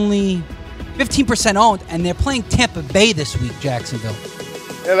actually only 15% owned, and they're playing Tampa Bay this week, Jacksonville.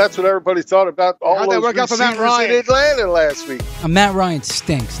 Yeah, that's what everybody thought about all How'd those that work out for Matt receivers Ryan? in Atlanta last week. Matt Ryan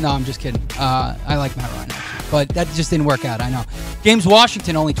stinks. No, I'm just kidding. I like Matt Ryan, actually. But that just didn't work out, I know. James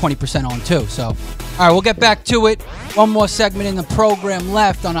Washington, only 20% owned, too. So, all right, we'll get back to it. One more segment in the program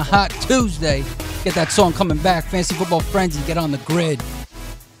left on a hot Tuesday. Get that song coming back. Fantasy Football Frenzy, get on the grid.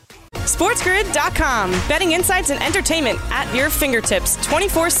 SportsGrid.com. Betting insights and entertainment at your fingertips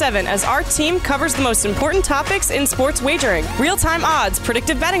 24/7 as our team covers the most important topics in sports wagering. Real-time odds,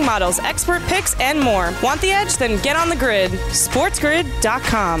 predictive betting models, expert picks, and more. Want the edge? Then get on the grid.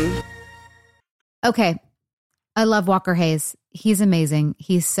 SportsGrid.com. Okay. I love Walker Hayes. He's amazing.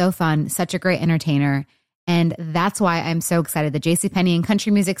 He's so fun, such a great entertainer. And that's why I'm so excited that JCPenney and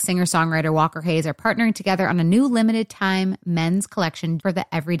country music singer-songwriter Walker Hayes are partnering together on a new limited-time men's collection for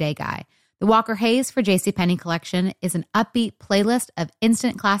the everyday guy. The Walker Hayes for JCPenney collection is an upbeat playlist of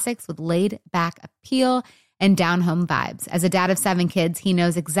instant classics with laid-back appeal and down-home vibes. As a dad of 7 kids, he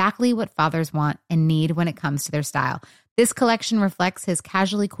knows exactly what fathers want and need when it comes to their style. This collection reflects his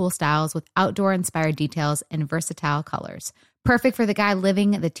casually cool styles with outdoor-inspired details and versatile colors. Perfect for the guy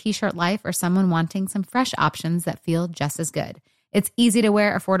living the t-shirt life or someone wanting some fresh options that feel just as good. It's easy to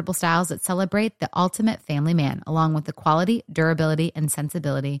wear, affordable styles that celebrate the ultimate family man, along with the quality, durability, and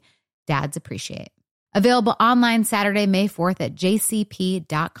sensibility dads appreciate. Available online Saturday, May 4th at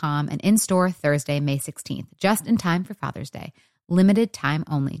jcp.com and in-store Thursday, May 16th, just in time for Father's Day. Limited time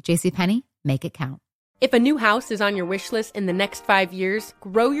only. JCPenney, make it count. If a new house is on your wish list in the next 5 years,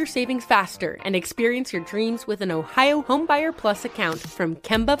 grow your savings faster and experience your dreams with an Ohio Homebuyer Plus account from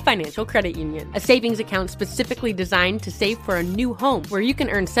Kemba Financial Credit Union. A savings account specifically designed to save for a new home, where you can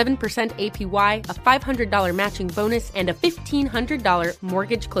earn 7% APY, a $500 matching bonus, and a $1,500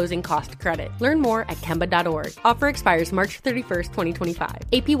 mortgage closing cost credit. Learn more at Kemba.org. Offer expires March 31st, 2025.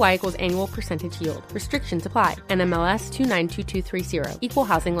 APY equals annual percentage yield. Restrictions apply. NMLS 292230. Equal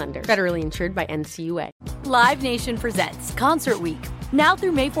housing lender. Federally insured by NCUA. Live Nation presents Concert Week. Now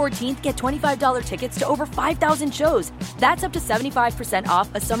through May 14th, get $25 tickets to over 5,000 shows. That's up to 75%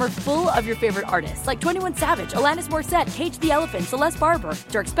 off a summer full of your favorite artists like 21 Savage, Alanis Morissette, Cage the Elephant, Celeste Barber,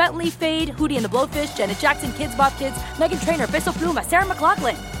 Dierks Bentley, Fade, Hootie and the Blowfish, Janet Jackson, Kids Bop Kids, Meghan Trainor, Bissell Pluma, Sarah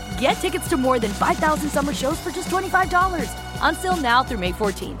McLachlan. Get tickets to more than 5,000 summer shows for just $25. Until now through May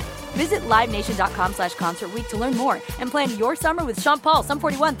 14th. Visit LiveNation.com/Concert Week to learn more and plan your summer with Sean Paul, Sum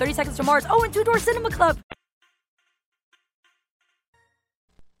 41, 30 Seconds to Mars, and Two Door Cinema Club.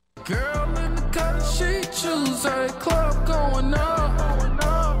 Girl in the color she choose, a club going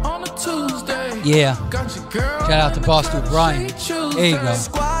up on a Tuesday. Yeah. Shout out to Boston O'Brien. There you go.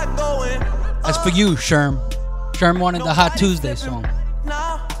 That's for you, Sherm. Sherm wanted the Hot Tuesday song.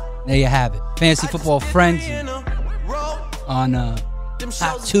 There you have it. Fantasy Football Frenzy on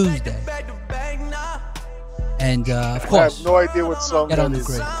Hot Tuesday. And, of course, I have no idea what song get that on the is.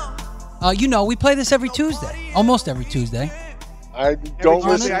 grid. We play this every Tuesday. Almost every Tuesday. I don't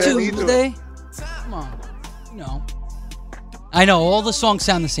listen to Tuesday. Come on, you know. I know all the songs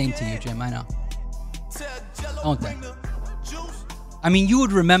sound the same to you, Jim. I know, don't they? I mean, you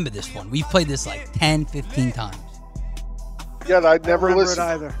would remember this one. We've played this like 10, 15 times. Yeah, I'd never listen it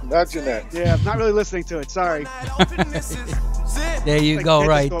either. Imagine that. Yeah, I'm not really listening to it. Sorry. There you go,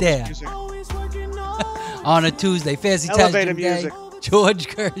 right there. On a Tuesday, Fantasy Taz Elevator Jim Day, music. George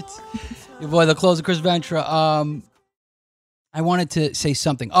Kurtz, your boy, the closer, Chris Ventura. I wanted to say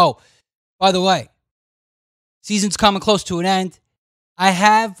something. Oh, by the way, season's coming close to an end. I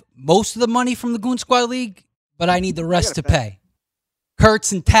have most of the money from the Goon Squad League, but I need the rest to pay.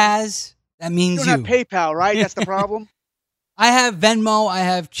 Kurtz and Taz, that means you don't have PayPal, right? That's the problem. I have Venmo. I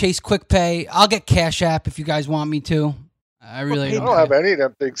have Chase Quick Pay. I'll get Cash App if you guys want me to. I really don't have any of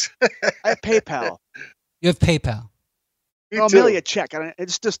them things. I have PayPal. You have PayPal. I'll mail you a check.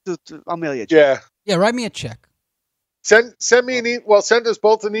 It's just I'll mail you a check. Yeah, write me a check. Send me an send us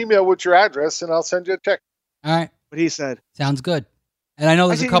both an email with your address, and I'll send you a check. All right. What he said. Sounds good. And I know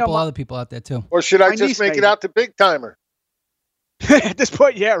there's a couple other people out there too. Or should I just make it out to Big Timer? At this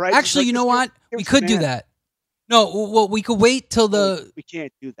point, yeah, right. Actually, you know what? We could do that. No, well, we could wait till we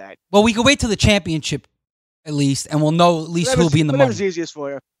can't do that. Well, we could wait till the championship at least, and we'll know at least who'll be in the money. Whatever's easiest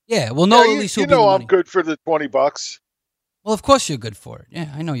for you. Yeah, we'll know at least who'll be in the money. I'm good for the $20. Well, of course you're good for it. Yeah,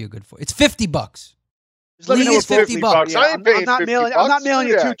 I know you're good for it. It's $50. Just let me know League is $50. Yeah, I ain't paying $50. I'm not mailing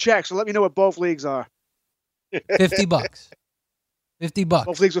you 2 checks, so let me know what both leagues are. $50. $50.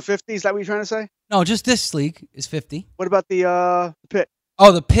 Both leagues are 50. Is that what you're trying to say? No, just this league is 50. What about the pit?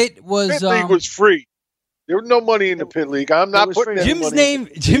 Oh, the pit was Pit league was free. There was no money in the pit league. I'm not putting any money.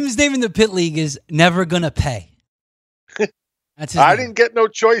 Jim's name in the pit league is Never Gonna Pay. That's his I name. didn't get no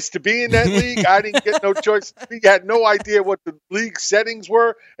choice to be in that league. I didn't get no choice. We had no idea what the league settings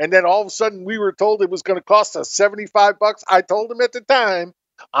were, and then all of a sudden we were told it was going to cost us $75. I told him at the time,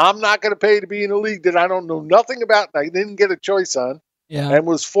 I'm not going to pay to be in a league that I don't know nothing about, and I didn't get a choice on, and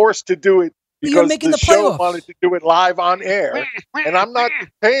was forced to do it because the show wanted to do it live on air, and I'm not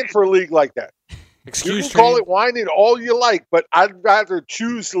paying for a league like that. You can call it whining all you like, but I'd rather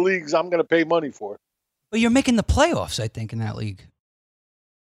choose the leagues I'm going to pay money for. But you're making the playoffs, I think, in that league.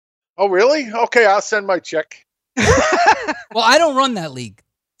 Oh, really? Okay, I'll send my check. Well, I don't run that league.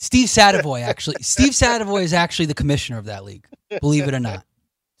 Steve Sadavoy, actually. Steve Sadavoy is actually the commissioner of that league, believe it or not.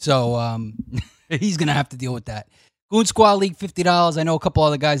 So he's going to have to deal with that. Goon Squad League, $50. I know a couple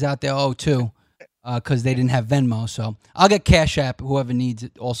other guys out there owe too because they didn't have Venmo. So I'll get Cash App, whoever needs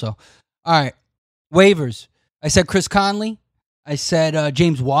it also. All right. Waivers. I said Chris Conley. I said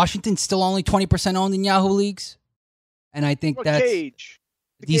James Washington, still only 20% owned in Yahoo leagues. And I think that's Gage.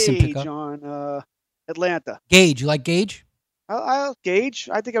 a decent Gage pickup. On Atlanta. Gage. You like Gage? I'll Gage.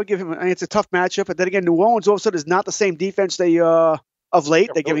 I think I'll give him. It's a tough matchup, but then again, New Orleans all of a sudden is not the same defense they of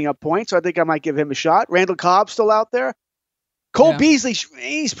late. They're giving up points, so I think I might give him a shot. Randall Cobb's still out there. Cole Beasley,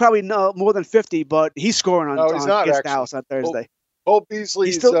 he's probably more than 50, but he's scoring against Dallas on Thursday. Cole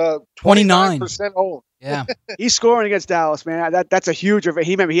Beasley's still 29% owned. Yeah, he's scoring against Dallas, man. That's a huge revenge.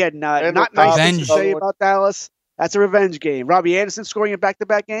 He had not nice things to say about Dallas. That's a revenge game. Robbie Anderson scoring in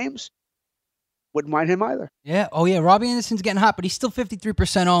back-to-back games. Wouldn't mind him either. Yeah. Oh, yeah. Robbie Anderson's getting hot, but he's still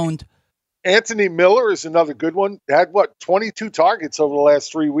 53% owned. Anthony Miller is another good one. Had 22 targets over the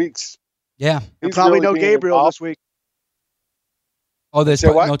last 3 weeks. Yeah. And probably no Gabriel this week. Oh, there's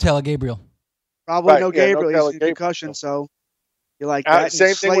no Taylor Gabriel. Probably no Gabriel. He's in concussion, so you like that.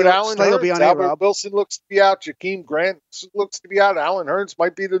 Same thing with Allen Slay will be Hurns. on Albert A-Rob. Wilson looks to be out. Jakeem Grant looks to be out. Allen Hurns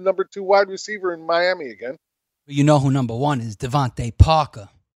might be the number 2 wide receiver in Miami again. You know who number 1 is? Devontae Parker,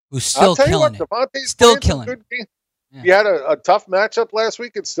 who's still killing it. Still killing it. Yeah. He had a tough matchup last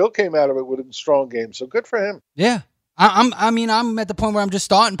week and still came out of it with a strong game. So good for him. Yeah. I'm at the point where I'm just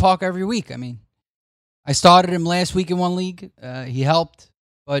starting Parker every week. I mean, I started him last week in one league. He helped,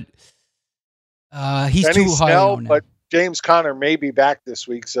 but he's Benny too high Snell, now. but James Conner may be back this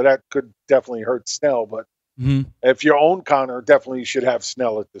week, so that could definitely hurt Snell. But if you own Conner, definitely you should have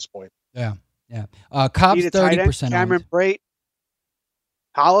Snell at this point. Yeah, yeah. Cobb's 30% Cameron owned. Brate,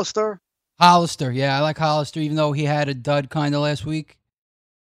 Hollister. Yeah, I like Hollister, even though he had a dud kind of last week.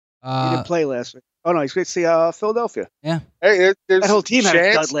 He didn't play last week. Oh, no, he's going to see Philadelphia. Yeah. Hey, there's that whole team a had a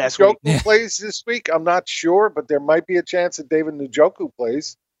chance dud last Njoku week. plays this week. I'm not sure, but there might be a chance that David Njoku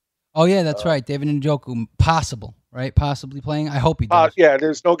plays. Oh, yeah, that's right. David Njoku, possible, right? Possibly playing. I hope he does. Yeah,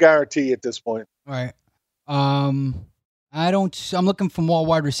 there's no guarantee at this point. Right. I'm looking for more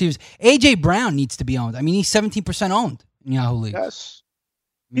wide receivers. A.J. Brown needs to be owned. I mean, he's 17% owned in Yahoo League. Yes.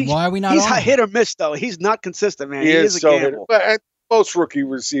 I mean, why are we not He's on him? hit or miss, though. He's not consistent, man. He is is a so gamble. But most rookie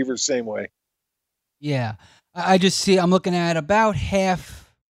receivers, same way. Yeah. I'm looking at about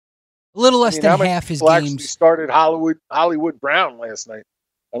half, a little less than half his games. Actually started Hollywood Brown last night,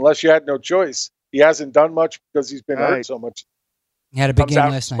 unless you had no choice. He hasn't done much because he's been hurt so much. He had a big game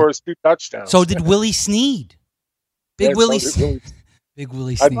last night. First 2 touchdowns. So did Willie Snead. Big Willie Snead. Big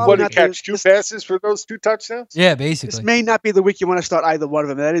Willie Snead. What did he catch 2 passes for those 2 touchdowns? Yeah, basically. This may not be the week you want to start either one of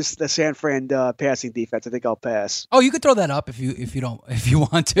them. That is the San Fran passing defense. I think I'll pass. Oh, you could throw that up if you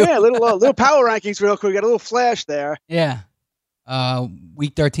want to. Yeah, little power rankings real quick. Got a little flash there. Yeah.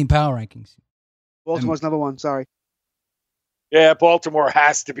 Week 13 power rankings. Baltimore's number 1. Sorry. Yeah, Baltimore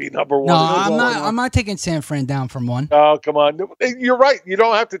has to be number 1. No, I'm not taking San Fran down from 1. Oh, come on. You're right. You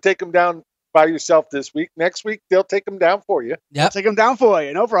don't have to take them down by yourself this week. Next week, they'll take them down for you. Yep. I'll take them down for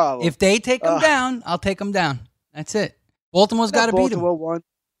you. No problem. If they take them down, I'll take them down. That's it. Baltimore's got to beat them. Baltimore 1.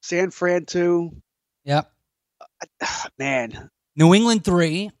 San Fran 2. Yep. Man. New England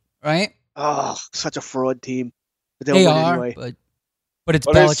 3, right? Oh, such a fraud team. But they are, anyway. But it's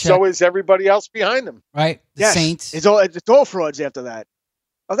Belichick. So is everybody else behind them. Right? The Saints. It's all frauds after that.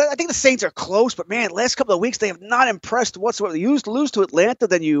 I think the Saints are close, but man, last couple of weeks they have not impressed whatsoever. You used to lose to Atlanta,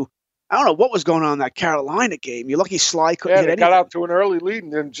 then I don't know what was going on in that Carolina game. You're lucky Sly couldn't hit anything. Got out to an early lead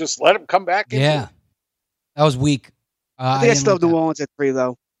and then just let him come back. Yeah. That was weak. I think I still have New Orleans at 3,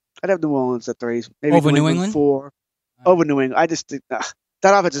 though. I'd have New Orleans at 3. Maybe over New England? 4. Over New England. I just think that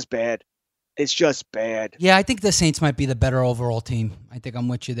offense is bad. It's just bad. Yeah, I think the Saints might be the better overall team. I think I'm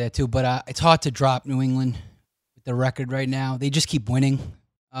with you there, too. But it's hard to drop New England with the record right now. They just keep winning.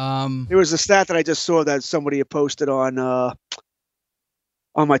 There was a stat that I just saw that somebody had posted on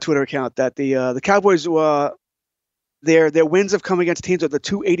my Twitter account that the Cowboys their wins have come against teams with the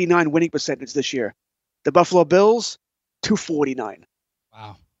 289 winning percentage this year. The Buffalo Bills, 249.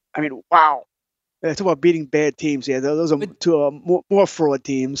 Wow. I mean, wow. Talk about beating bad teams. Yeah, those are more fraud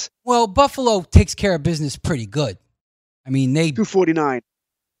teams. Well, Buffalo takes care of business pretty good. I mean, they 249.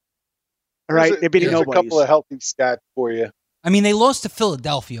 All right, they're beating nobody. A couple of healthy stats for you. I mean, they lost to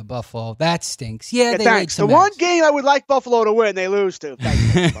Philadelphia, Buffalo. That stinks. Yeah, they thanks. The one game I would like Buffalo to win, they lose to.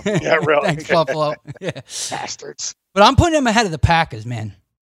 Thanks, yeah, really. Thanks, Buffalo. Yeah. Bastards. But I'm putting them ahead of the Packers, man.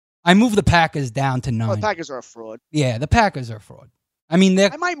 I moved the Packers down to 9. Well, the Packers are a fraud. Yeah, the Packers are a fraud. I mean,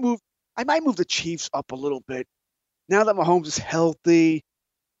 I might move the Chiefs up a little bit. Now that Mahomes is healthy,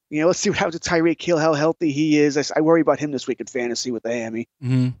 let's see what happens to Tyreek Hill, how healthy he is. I worry about him this week in fantasy with the hammy.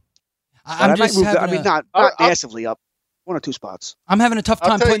 Mm-hmm. Not massively up. 1 or 2 spots. I'm having a tough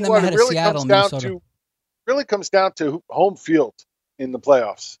time putting them ahead of Seattle and Minnesota. Really comes down to home field in the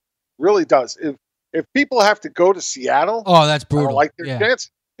playoffs. Really does. If people have to go to Seattle, that's brutal. I don't like their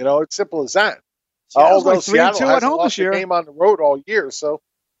chances. It's simple as that. Seattle's only 3-2 at home this year. Game on the road all year, so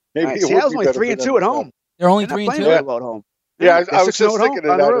maybe Seattle's only 3-2 at home. They're only 3-2 at home. Yeah, I was just thinking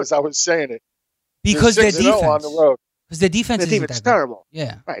of that as I was saying it. Because their defense on the road. Because their defense is terrible.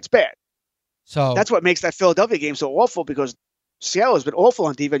 Yeah, right. It's bad. So that's what makes that Philadelphia game so awful. Because Seattle has been awful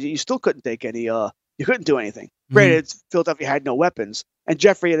on defense. You still couldn't take any. You couldn't do anything. Granted, Philadelphia had no weapons. And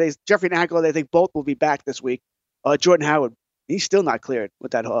Jeffrey and Aguilar, they think both will be back this week. Jordan Howard, he's still not cleared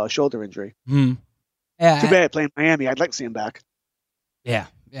with that shoulder injury. Yeah, too bad playing Miami. I'd like to see him back. Yeah,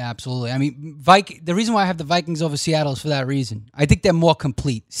 absolutely. I mean, the reason why I have the Vikings over Seattle is for that reason. I think they're more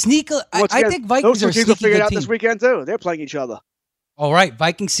complete. I think Vikings are a sneaky will figure it out team. This weekend too. They're playing each other. All right,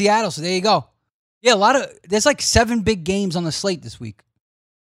 Vikings Seattle. So there you go. Yeah, there's like 7 big games on the slate this week.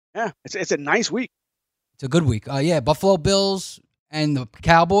 Yeah, it's a nice week. It's a good week. Buffalo Bills and the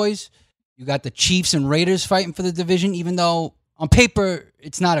Cowboys. You got the Chiefs and Raiders fighting for the division, even though on paper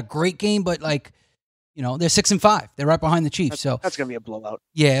it's not a great game, but they're 6-5. They're right behind the Chiefs. That's gonna be a blowout.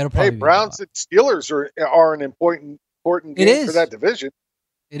 Yeah, it'll probably. Hey, Browns and Steelers are an important game for that division.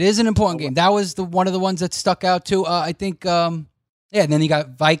 It is an important game. That was one of the ones that stuck out too. I think. And then you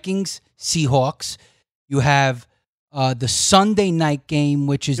got Vikings, Seahawks. You have the Sunday night game,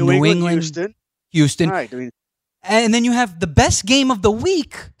 which is New England, Houston. Right. And then you have the best game of the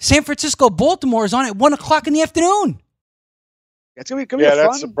week. San Francisco, Baltimore is on at 1:00 in the afternoon. It's gonna be a fun,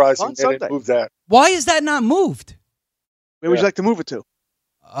 that's surprising. Fun they Sunday. didn't move that. Why is that not moved? Where would you like to move it to?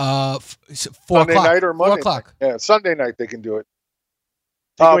 4 Sunday o'clock. night or Monday. 4 o'clock. Yeah, Sunday night they can do it.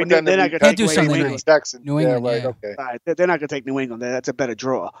 But then they're not going to Can't do Sunday night. Texans. New England, right, yeah. Okay. All right, they're not going to take New England. That's a better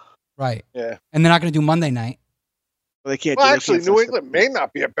draw. Right. Yeah. And they're not going to do Monday night. Well, they can't. Well, actually, New England may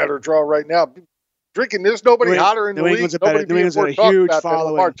not be a better draw right now. There's nobody hotter in the league. New England's got a huge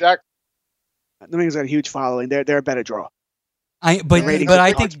following. New England's got a huge following. They're a better draw. I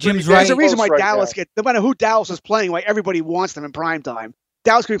think Jim's right. There's a reason why Dallas no matter who Dallas is playing, why everybody wants them in prime time.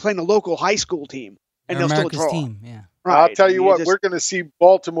 Dallas could be playing the local high school team, and they'll America's still draw. Team, yeah. Right. I'll tell you what, we're going to see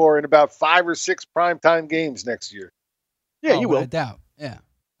Baltimore in about 5 or 6 primetime games next year. Yeah, you will. Without a doubt. Yeah.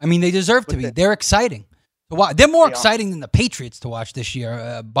 I mean, they deserve to be. They're exciting to watch. They're more exciting than the Patriots to watch this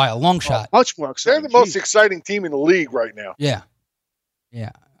year by a long shot. Much more exciting. They're the most exciting team in the league right now. Yeah.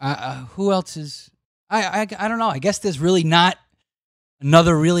 Yeah. Who else is? I don't know. I guess there's really not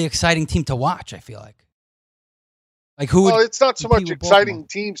another really exciting team to watch, I feel like. Like who? Well, it's not so much exciting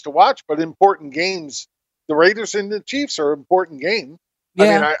teams to watch, but important games. The Raiders and the Chiefs are important games. Yeah. I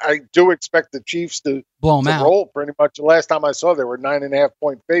mean, I do expect the Chiefs to blow them out. Roll pretty much. The last time I saw, they were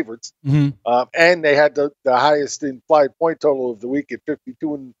 9.5-point favorites, and they had the highest implied point total of the week at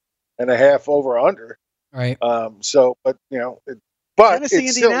 52.5 over under. Right. So, but but Tennessee,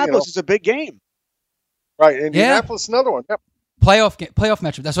 Indianapolis is a big game. Right. Indianapolis, another one. Yep. Playoff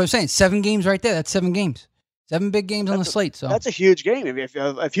matchup. That's what I'm saying. 7 games right there. That's 7 games. 7 big games on the slate. So that's a huge game.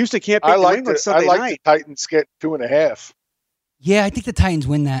 If Houston can't beat New England Sunday night, I like the Titans get 2.5. Yeah, I think the Titans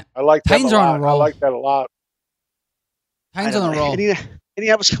win that. I like Titans are on a roll. I like that a lot. Titans on a roll.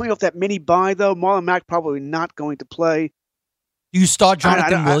 Indianapolis coming off that mini bye though. Marlon Mack probably not going to play. Do you start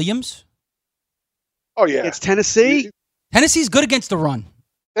Jonathan Williams? Oh yeah, it's Tennessee. Tennessee's good against the run.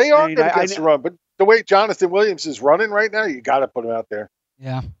 They are good against the run, but the way Jonathan Williams is running right now, you got to put him out there.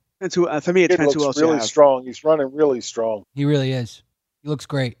 Yeah. For me, it depends who else really strong. He's running really strong. He really is. He looks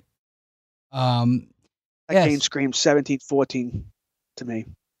great. That game screams 17-14 to me.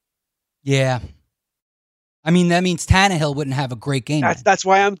 Yeah. I mean, that means Tannehill wouldn't have a great game. That's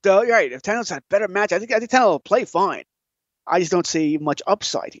why I'm right. If Tannehill's had a better match, I think Tannehill will play fine. I just don't see much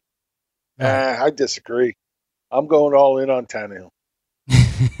upside here. I disagree. I'm going all in on Tannehill.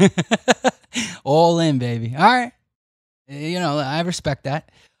 All in, baby. All right. I respect that.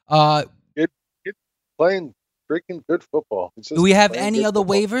 Get playing freaking good football. Do we have any other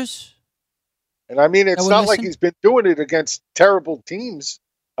waivers? And I mean, it's not like he's been doing it against terrible teams.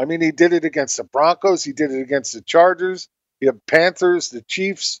 I mean, he did it against the Broncos. He did it against the Chargers. You have Panthers, the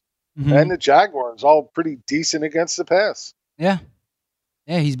Chiefs, and the Jaguars, all pretty decent against the pass. Yeah.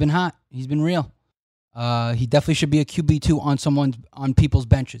 Yeah, he's been hot. He's been real. He definitely should be a QB2 on people's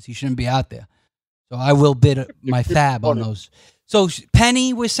benches. He shouldn't be out there. So I will bid my fab on those. So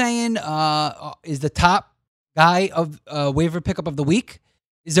Penny was saying is the top guy of waiver pickup of the week.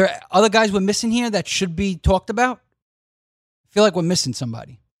 Is there other guys we're missing here that should be talked about? I feel like we're missing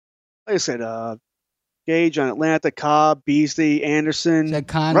somebody. Like I said, Gage on Atlanta, Cobb, Beasley, Anderson.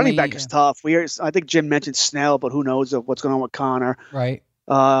 Conley, running back is tough. I think Jim mentioned Snell, but who knows what's going on with Connor. Right.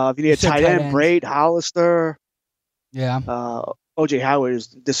 If you need a tight end, Braid, Hollister. Yeah. O.J. Howard has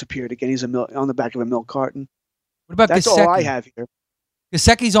disappeared again. He's on the back of a milk carton. What about That's Gesicki? all I have here.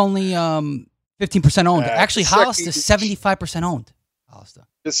 Gesicki's only 15% owned. Actually, Hollister's 75% owned. Hollister.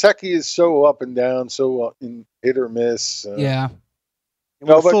 Gesicki is so up and down, so in hit or miss. Yeah.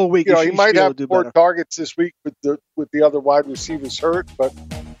 But full week, he might have 4 targets this week with the other wide receivers hurt, but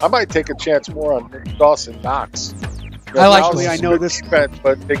I might take a chance more on Dawson Knox. I like I know this defense,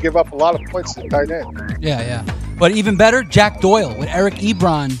 but they give up a lot of points to tight end. Yeah. But even better, Jack Doyle with Eric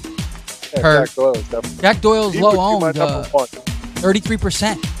Ebron hurt. Jack Doyle's low owned,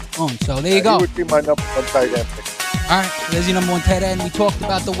 33% owned. So there you go. He would be my number 1 tight end pick. All right, so there's your number 1 tight end. We talked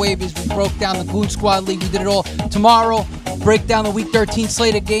about the waivers. We broke down the Goon Squad League. We did it all. Tomorrow, break down the Week 13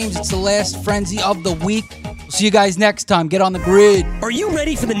 slate of games. It's the last frenzy of the week. We'll see you guys next time. Get on the grid. Are you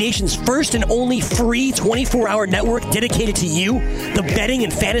ready for the nation's first and only free 24-hour network dedicated to you, the betting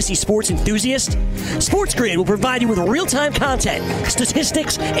and fantasy sports enthusiast? Sports Grid will provide you with real-time content,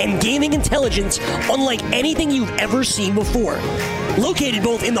 statistics, and gaming intelligence unlike anything you've ever seen before. Located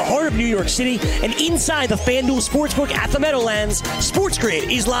both in the heart of New York City and inside the FanDuel Sportsbook at the Meadowlands, Sports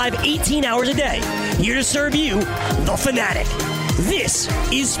Grid is live 18 hours a day, here to serve you, the fanatic. This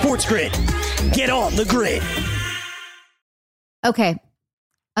is Sports Grid. Get on the grid. Okay.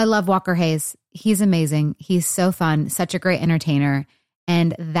 I love Walker Hayes. He's amazing. He's so fun, such a great entertainer.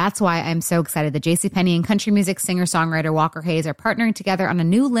 And that's why I'm so excited that JCPenney and country music singer-songwriter Walker Hayes are partnering together on a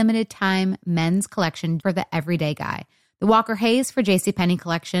new limited-time men's collection for the everyday guy. The Walker Hayes for JCPenney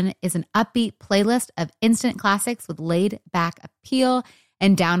collection is an upbeat playlist of instant classics with laid-back appeal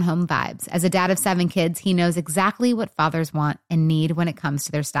and down-home vibes. As a dad of 7 kids, he knows exactly what fathers want and need when it comes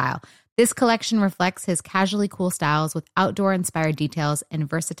to their style. This collection reflects his casually cool styles with outdoor-inspired details and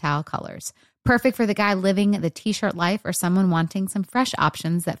versatile colors. Perfect for the guy living the t-shirt life or someone wanting some fresh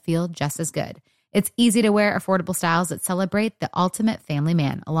options that feel just as good. It's easy to wear, affordable styles that celebrate the ultimate family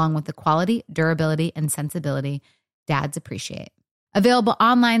man, along with the quality, durability, and sensibility dads appreciate. Available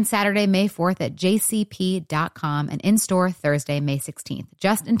online Saturday, May 4th at jcp.com and in-store Thursday, May 16th,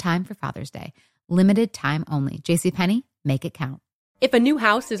 just in time for Father's Day. Limited time only. JCPenney, make it count. If a new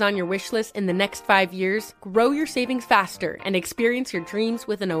house is on your wish list in the next 5 years, grow your savings faster and experience your dreams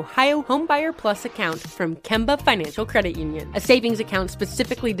with an Ohio Homebuyer Plus account from Kemba Financial Credit Union. A savings account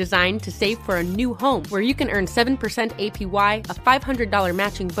specifically designed to save for a new home where you can earn 7% APY, a $500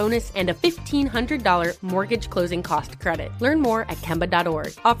 matching bonus, and a $1,500 mortgage closing cost credit. Learn more at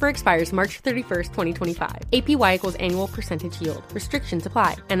Kemba.org. Offer expires March 31st, 2025. APY equals annual percentage yield. Restrictions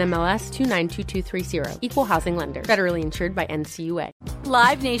apply. NMLS 292230. Equal housing lender. Federally insured by NCUA.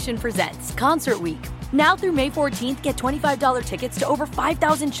 Live Nation presents Concert Week. Now through May 14th, get $25 tickets to over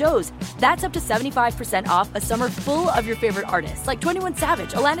 5,000 shows. That's up to 75% off a summer full of your favorite artists like 21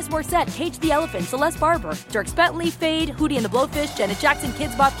 Savage, Alanis Morissette, Cage the Elephant, Celeste Barber, Dierks Bentley, Fade, Hootie and the Blowfish, Janet Jackson,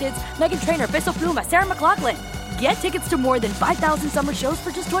 Kids Bop Kids, Meghan Trainor, Bissell Pluma, Sarah McLachlan. Get tickets to more than 5,000 summer shows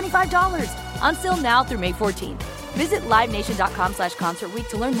for just $25. Until now through May 14th. Visit LiveNation.com/Concert Week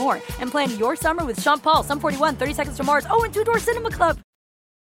to learn more and plan your summer with Sean Paul, Sum 41, 30 Seconds to Mars, and Two Door Cinema Club.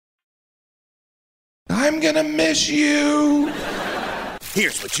 I'm gonna miss you.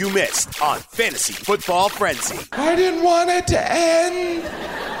 Here's what you missed on Fantasy Football Frenzy. I didn't want it to end.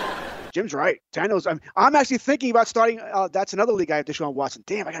 Jim's right. Tannehill's. I'm actually thinking about starting. That's another league I have Deshaun Watson.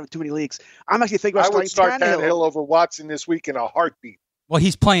 Damn, I got too many leagues. I'm actually thinking about starting Tannehill over Watson this week in a heartbeat. Well,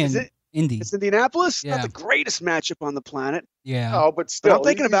 he's playing Indy. It's Indianapolis. Yeah. Not the greatest matchup on the planet. Yeah. Oh, but still, I'm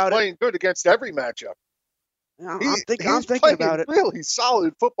thinking about playing good against every matchup. I'm He's thinking about it. Really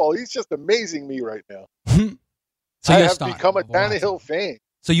solid football. He's just amazing me right now. So I you're have starting become a over Watson. Tannehill fan.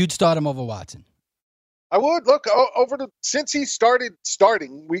 So you'd start him over Watson? I would. Look, since he started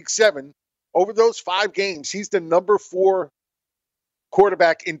starting week 7, over those 5 games, he's the number 4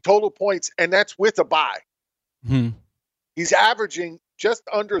 quarterback in total points, and that's with a bye. Hmm. He's averaging just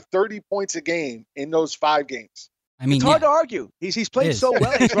under 30 points a game in those 5 games. I mean, it's hard to argue. He's played so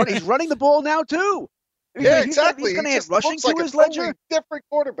well. He's running the ball now too. Exactly. He's going to add just rushing looks to like his a totally ledger. different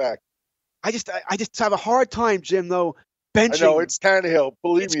quarterback. I just have a hard time, Jim, though, benching. I know, it's Tannehill.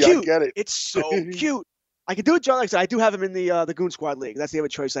 Believe me, cute. I get it. It's so cute. I can do it, John. Like I said, I do have him in the Goon Squad League. That's the other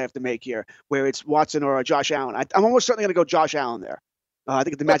choice I have to make here, where it's Watson or Josh Allen. I'm almost certainly going to go Josh Allen there. I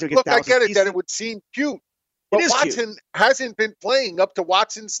think the matchup against Dallas. I get it that it would seem cute. But Watson hasn't been playing up to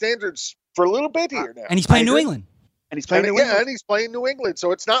Watson's standards for a little bit here now. And he's playing New England. And he's playing New England. Yeah, and he's playing New England.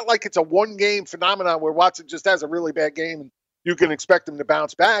 So it's not like it's a one-game phenomenon where Watson just has a really bad game and you can expect him to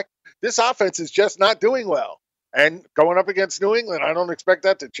bounce back. This offense is just not doing well. And going up against New England, I don't expect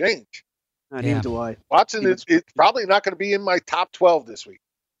that to change. Neither do I. Watson is probably not going to be in my top 12 this week.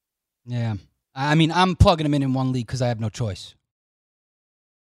 Yeah. I mean, I'm plugging him in one league because I have no choice.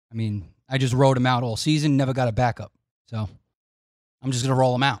 I mean, I just rode him out all season, never got a backup. So I'm just going to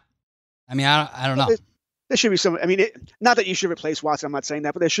roll him out. I mean, I don't know. There should be some. I mean, not that you should replace Watson. I'm not saying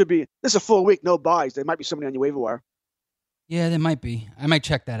that, but there should be. This is a full week, no buys. There might be somebody on your waiver wire. Yeah, there might be. I might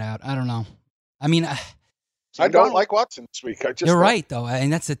check that out. I don't know. I mean, I don't like Watson this week. You're right, though,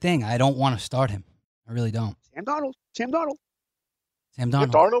 and that's the thing. I don't want to start him. I really don't. Sam Darnold. Yeah,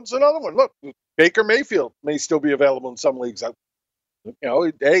 Darnold's another one. Look, Baker Mayfield may still be available in some leagues.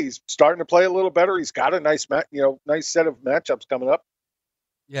 He's starting to play a little better. He's got a nice set of matchups coming up.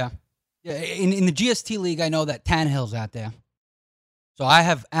 Yeah. Yeah, in the GST league, I know that Tannehill's out there. So I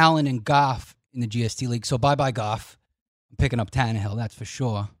have Allen and Goff in the GST league. So bye-bye Goff. I'm picking up Tannehill, that's for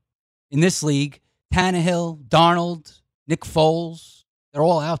sure. In this league, Tannehill, Darnold, Nick Foles, they're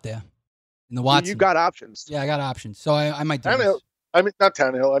all out there. In the Watson. You got options. Yeah, I got options. So I might do Tannehill. this. I mean, not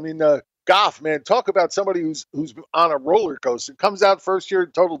Tannehill. I mean, Goff, man. Talk about somebody who's on a roller coaster. Comes out first year,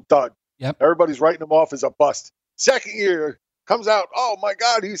 total dud. Yep. Everybody's writing him off as a bust. Second year, comes out, oh my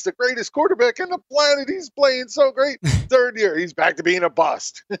God, he's the greatest quarterback on the planet. He's playing so great. Third year, he's back to being a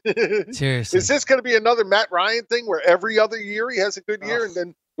bust. Seriously. Is this going to be another Matt Ryan thing where every other year he has a good year and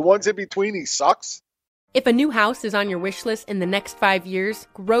then the ones in between he sucks? If a new house is on your wish list in the next 5 years,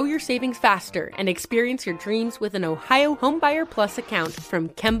 grow your savings faster and experience your dreams with an Ohio Homebuyer Plus account from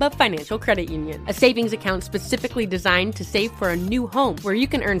Kemba Financial Credit Union. A savings account specifically designed to save for a new home where you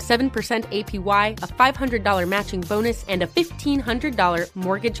can earn 7% APY, a $500 matching bonus, and a $1,500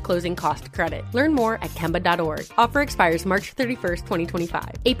 mortgage closing cost credit. Learn more at Kemba.org. Offer expires March 31st, 2025.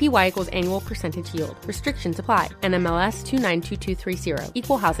 APY equals annual percentage yield. Restrictions apply. NMLS 292230.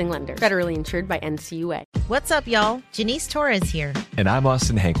 Equal housing lender. Federally insured by NCUA. What's up, y'all? Janice Torres here. And I'm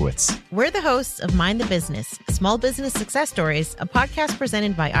Austin Hankwitz. We're the hosts of Mind the Business, Small Business Success Stories, a podcast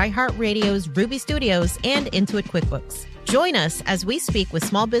presented by iHeartRadio's Ruby Studios and Intuit QuickBooks. Join us as we speak with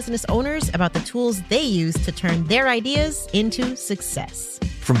small business owners about the tools they use to turn their ideas into success.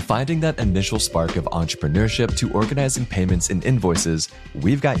 From finding that initial spark of entrepreneurship to organizing payments and invoices,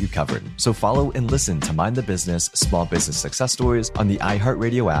 we've got you covered. So follow and listen to Mind the Business Small Business Success Stories on the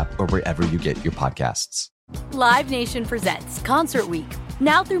iHeartRadio app or wherever you get your podcasts. Live Nation presents Concert Week.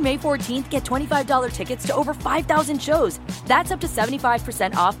 Now through May 14th, get $25 tickets to over 5,000 shows. That's up to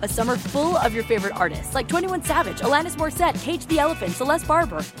 75% off a summer full of your favorite artists like 21 Savage, Alanis Morissette, Cage the Elephant, Celeste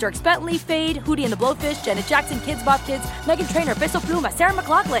Barber, Dierks Bentley, Fade, Hootie and the Blowfish, Janet Jackson, Kids Bop Kids, Meghan Trainor, Peso Pluma, Sarah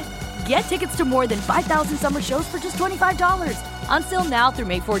McLachlan. Get tickets to more than 5,000 summer shows for just $25. On sale now through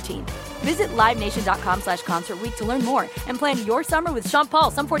May 14th. Visit LiveNation.com/Concert Week to learn more and plan your summer with Sean Paul,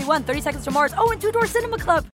 Sum 41, 30 Seconds to Mars, and Two Door Cinema Club.